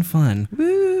fun.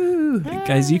 Woo!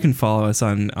 Guys, you can follow us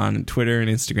on Twitter and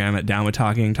Instagram at Down With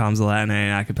Talking, Tom's Latin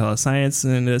and Acapella Science.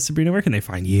 And Sabrina, where can they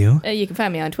find you? You can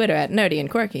find me on Twitter at Nerdy and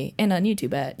Quirky and on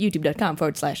YouTube at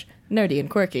youtube.com/Nerdy and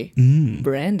Quirky.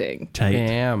 Branding. Tight.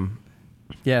 Damn.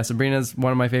 Yeah, Sabrina's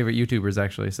one of my favorite YouTubers,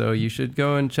 actually. So you should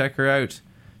go and check her out.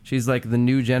 She's like the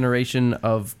new generation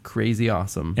of crazy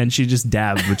awesome. And she just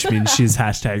dabbed, which means she's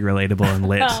hashtag relatable and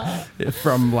lit.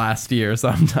 From last year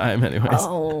sometime, anyways.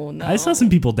 Oh no! I saw some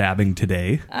people dabbing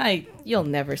today. You'll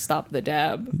never stop the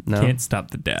dab. No. Can't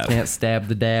stop the dab. Can't stab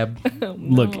the dab.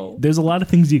 Look, there's a lot of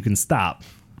things you can stop.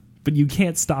 but you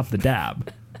can't stop the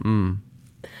dab.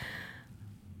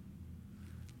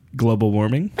 Global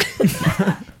warming.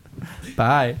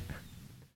 Bye.